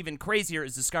 what's even crazier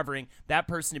is discovering that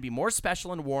person to be more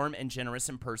special and warm and generous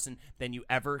in person than you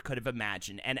ever could have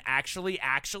imagined." And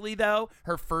actually, though,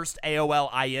 her first AOL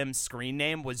IM screen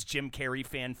name was Jim Carrey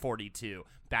Fan 42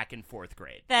 back in 4th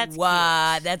grade. That's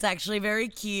Wow, cute. that's actually very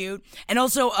cute. And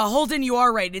also, Holden, you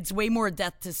are right. It's way more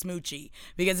Death to Smoochie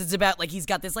because it's about like he's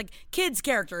got this like kid's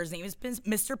character. His name is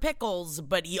Mr. Pickles,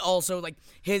 but he also like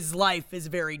his life is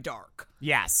very dark.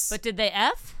 Yes. But did they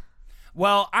F?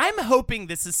 Well, I'm hoping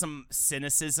this is some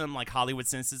cynicism, like Hollywood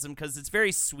cynicism, because it's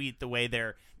very sweet the way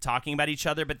they're talking about each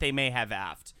other, but they may have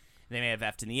effed. They may have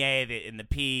effed in the A, in the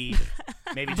P,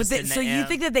 maybe just in the So you M.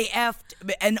 think that they effed,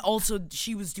 and also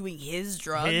she was doing his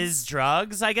drugs? His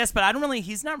drugs, I guess, but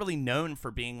he's not really known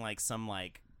for being like some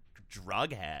like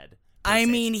drug head. I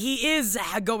mean, he is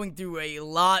going through a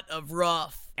lot of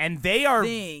rough and they are,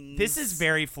 things. This is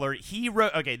very flirty. He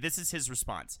wrote, okay, this is his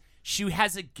response. "She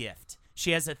has a gift.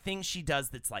 She has a thing she does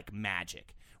that's like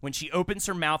magic. When she opens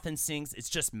her mouth and sings, it's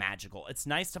just magical. It's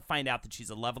nice to find out that she's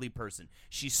a lovely person.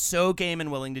 She's so game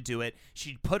and willing to do it.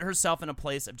 She put herself in a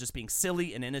place of just being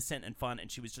silly and innocent and fun, and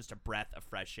she was just a breath of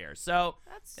fresh air." So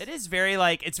it is very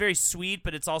like, it's very sweet,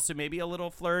 but it's also maybe a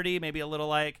little flirty, maybe a little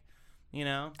like, you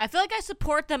know. I feel like I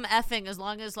support them effing as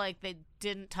long as like they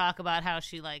didn't talk about how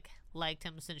she like liked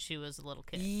him since she was a little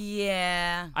kid.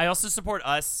 Yeah. I also support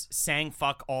us saying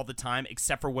fuck all the time,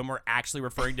 except for when we're actually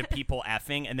referring to people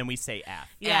effing, and then we say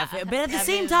F. Yeah. F. But at the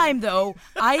same time, though,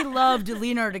 I loved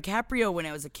Leonardo DiCaprio when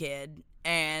I was a kid,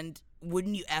 and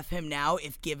wouldn't you F him now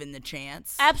if given the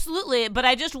chance? Absolutely, but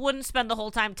I just wouldn't spend the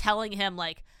whole time telling him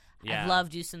like, Yeah. "I've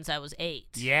loved you since I was 8."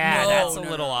 Yeah, No, that's a no,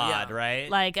 little no, odd, yeah. right?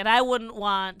 Like, and I wouldn't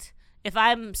want, if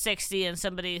I'm 60 and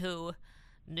somebody who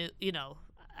knew, you know,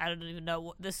 I don't even know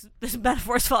what this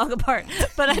metaphor is falling apart,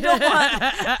 but I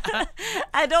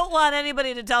don't want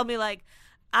anybody to tell me like,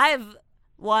 "I've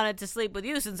wanted to sleep with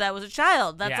you since I was a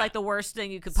child." That's Yeah. like the worst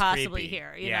thing you could It's possibly creepy.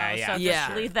 hear, you Yeah, know? yeah. So Yeah.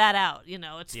 just leave that out, you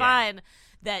know? It's Yeah. fine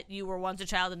that you were once a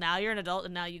child and now you're an adult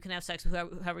and now you can have sex with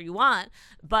whoever you want,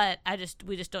 but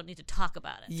we just don't need to talk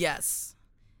about it. Yes.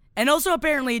 And also,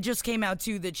 apparently, it just came out,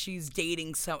 too, that she's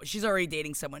already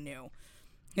dating someone new.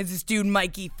 It's this dude,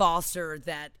 Mikey Foster,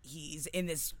 that he's in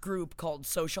this group called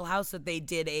Social House that they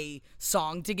did a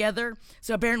song together.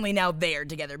 So apparently now they're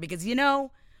together because, you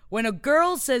know, when a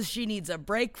girl says she needs a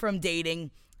break from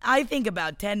dating, I think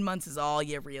about 10 months is all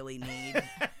you really need.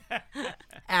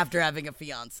 after having a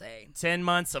fiance. 10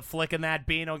 months of flicking that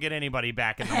bean will get anybody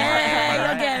back in the market. Hey,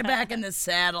 you'll get it back in the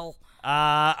saddle.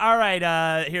 All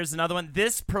right, here's another one.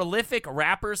 This prolific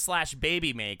rapper /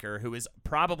 baby maker, who is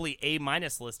probably A-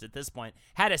 list at this point,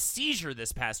 had a seizure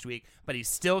this past week, but he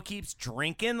still keeps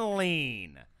drinking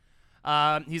lean.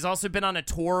 He's also been on a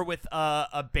tour with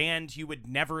a band you would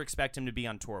never expect him to be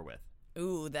on tour with.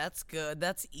 Ooh, that's good.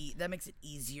 That makes it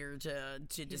easier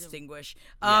to distinguish.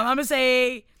 I'm gonna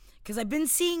say, because I've been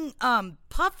seeing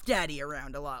Puff Daddy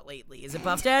around a lot lately. Is it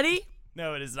Puff Daddy?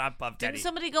 No, it is not Puff Daddy. Didn't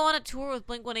somebody go on a tour with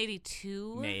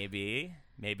Blink-182? Maybe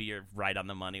you're right on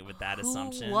the money with that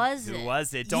assumption. Who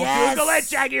was it? Don't Yes! Google it,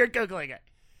 Jackie. You're Googling it.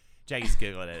 Jackie's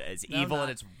Googling it. It's evil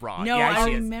and it's wrong. No, yeah, I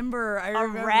she is. remember. A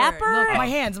rapper? Look, my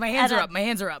hands are up. My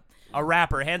hands are up. A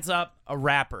rapper. Hands up. A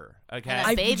rapper. Okay. And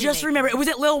I Baby just maker. remember. Was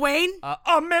it Lil Wayne? A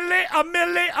milli.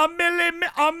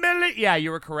 Yeah,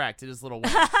 you were correct. It is Lil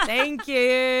Wayne. Thank you.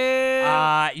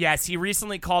 Yes, he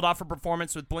recently called off a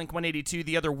performance with Blink-182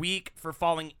 the other week for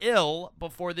falling ill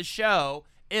before the show.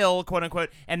 Ill, quote unquote.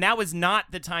 And that was not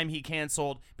the time he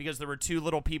canceled because there were too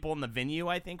little people in the venue,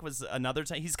 I think, was another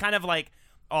time. He's kind of like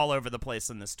all over the place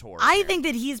in this tour. I think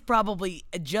that he's probably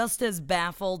just as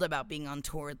baffled about being on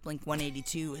tour with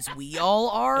Blink-182 as we all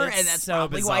are, It's and that's so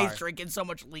probably why he's bizarre. drinking so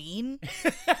much lean.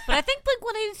 But I think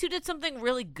Blink-182 did something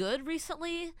really good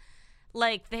recently.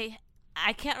 Like,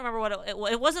 I can't remember what it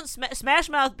wasn't. Smash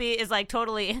Mouth is like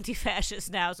totally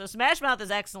anti-fascist now, so Smash Mouth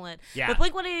is excellent. Yeah. But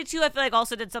Blink-182, I feel like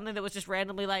also did something that was just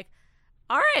randomly like,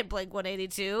 all right,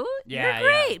 Blink-182, Yeah, you're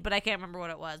great. But I can't remember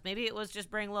what it was. Maybe it was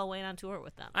just bring Lil Wayne on tour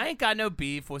with them. I ain't got no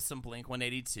beef with some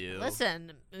Blink-182.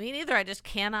 Listen, me neither. I just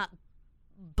cannot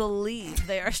believe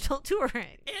they are still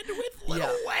touring. And with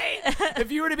Lil Wayne.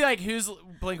 If you were to be like, who's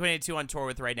Blink-182 on tour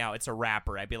with right now? It's a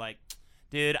rapper. I'd be like,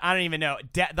 dude, I don't even know.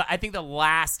 I think the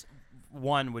last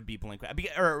one would be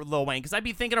or Lil Wayne, because I'd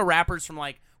be thinking of rappers from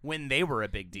like when they were a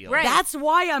big deal. Right. That's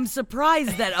why I'm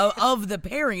surprised that of the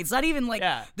pairing, it's not even like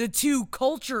the two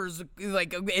cultures.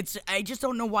 Like I just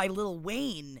don't know why Lil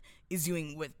Wayne is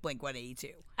doing with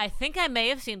Blink-182. I think I may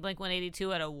have seen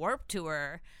Blink-182 at a Warped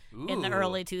Tour in the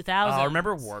early 2000s. Oh,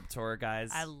 remember Warped Tour, guys?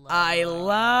 I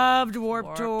loved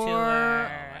Warped Tour. Oh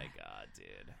my god,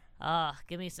 dude.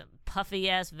 Give me some puffy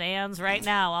ass Vans right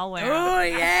now. I'll wear Oh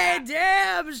them. yeah,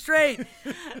 damn straight.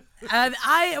 And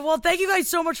thank you guys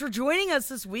so much for joining us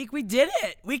this week. We did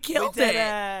it. We killed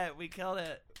it. We killed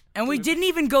it. And we didn't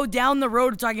even go down the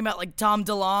road of talking about like Tom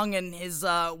DeLonge and his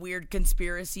weird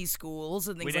conspiracy schools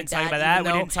and things We like didn't that. talk about that. even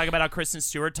We though- didn't talk about how Kristen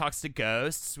Stewart talks to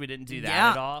ghosts. We didn't do that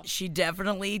yeah, at all. she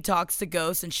definitely talks to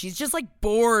ghosts, and she's just like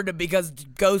bored because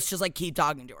ghosts just like keep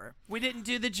talking to her. We didn't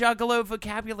do the Juggalo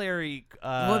vocabulary.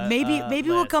 Well, maybe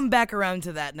we'll list. come back around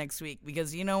to that next week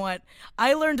because you know what?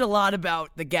 I learned a lot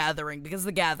about The Gathering because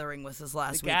The Gathering was this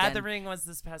last The weekend. Gathering was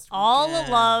this past All the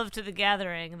weekend. love to The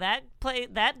Gathering.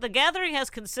 The Gathering has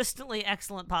consistently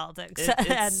excellent politics. It's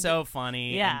And- so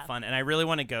funny Yeah. and fun, and I really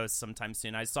want to go sometime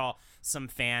soon. I saw some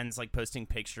fans like posting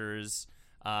pictures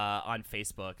on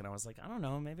Facebook, and I was like, I don't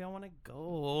know, maybe I want to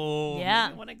go. Yeah.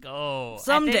 Maybe I want to go.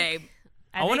 Someday.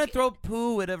 I want to think throw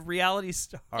poo at a reality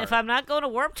star. If I'm not going to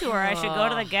Warped Tour, I should go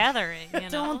to The Gathering. You know?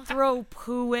 Don't throw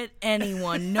poo at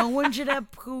anyone. No one should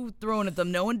have poo thrown at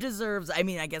them. No one deserves. I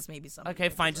mean, I guess maybe some. Okay,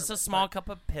 people fine, deserve just a it, small but- cup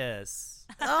of piss.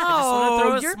 Oh,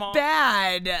 throw a you're small-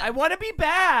 bad. I want to be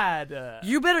bad.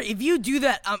 You better. If you do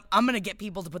that, I'm gonna get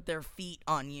people to put their feet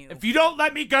on you. If you don't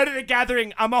let me go to The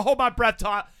Gathering, I'm gonna hold my breath till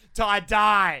I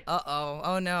die.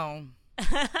 Oh no.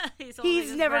 He's holding He's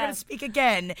his never breath. gonna speak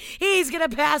again. He's gonna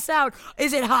pass out.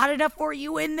 Is it hot enough for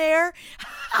you in there? You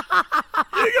can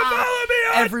follow me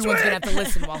on Everyone's gonna have to Twitch.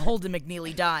 listen while Holden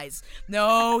McNeely dies.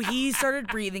 No, he started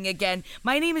breathing again.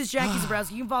 My name is Jackie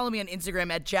Zabrowski. You can follow me on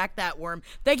Instagram at JackThatWorm.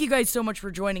 Thank you guys so much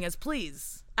for joining us.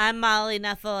 Please. I'm Molly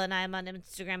Nuthel, and I'm on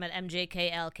Instagram at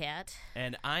MJKLCat.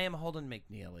 And I am Holden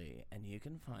McNeely, and you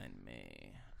can find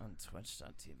me on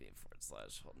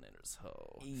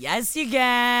twitch.tv/HoldenAndersHo, Yes, you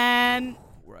can.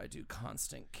 where I do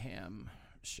constant cam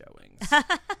showings.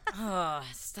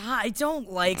 Stop. I don't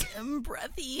like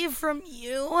breathy from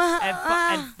you.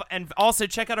 And also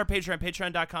check out our Patreon,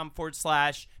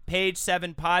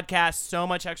 patreon.com/page7podcast. So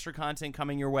much extra content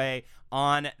coming your way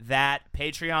on that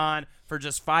Patreon. For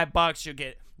just $5,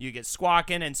 you get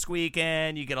squawking and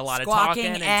squeaking. You get a lot of talking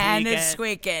Squawking and tweaking.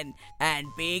 squeaking and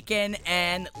beaking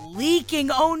and leaking.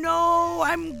 Oh no,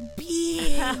 I'm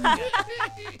peeing.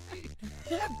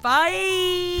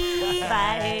 Bye.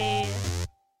 Bye.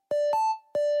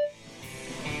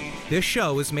 This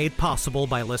show is made possible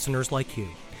by listeners like you.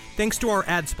 Thanks to our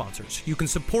ad sponsors, you can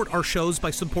support our shows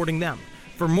by supporting them.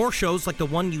 For more shows like the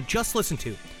one you just listened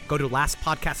to, go to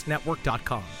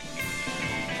lastpodcastnetwork.com.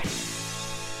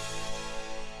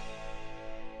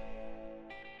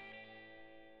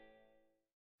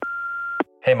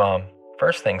 Hey Mom,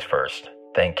 first things first,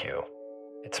 thank you.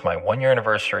 It's my 1-year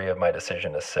anniversary of my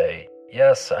decision to say,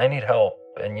 yes, I need help,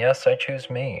 and yes, I choose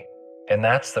me. And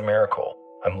that's the miracle.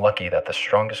 I'm lucky that the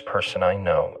strongest person I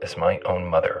know is my own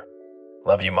mother.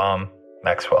 Love you, Mom.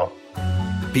 Maxwell.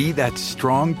 Be that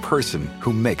strong person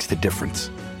who makes the difference.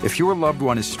 If your loved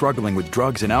one is struggling with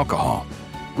drugs and alcohol,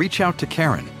 reach out to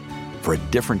Karen for a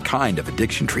different kind of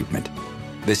addiction treatment.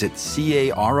 Visit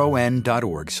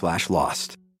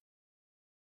caron.org/lost.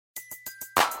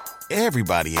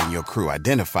 Everybody in your crew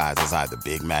identifies as either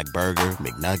Big Mac Burger,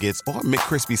 McNuggets, or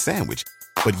McCrispy Sandwich.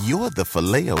 But you're the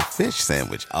Filet-O-Fish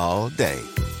Sandwich all day.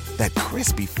 That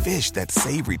crispy fish, that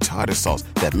savory tartar sauce,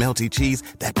 that melty cheese,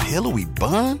 that pillowy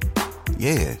bun.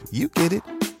 Yeah, you get it.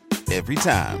 Every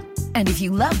time. And if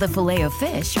you love the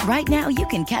Filet-O-Fish, right now you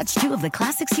can catch 2 of the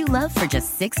classics you love for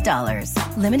just $6.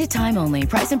 Limited time only.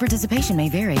 Price and participation may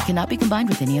vary. Cannot be combined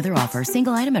with any other offer.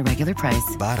 Single item at regular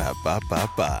price.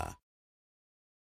 Ba-da-ba-ba-ba.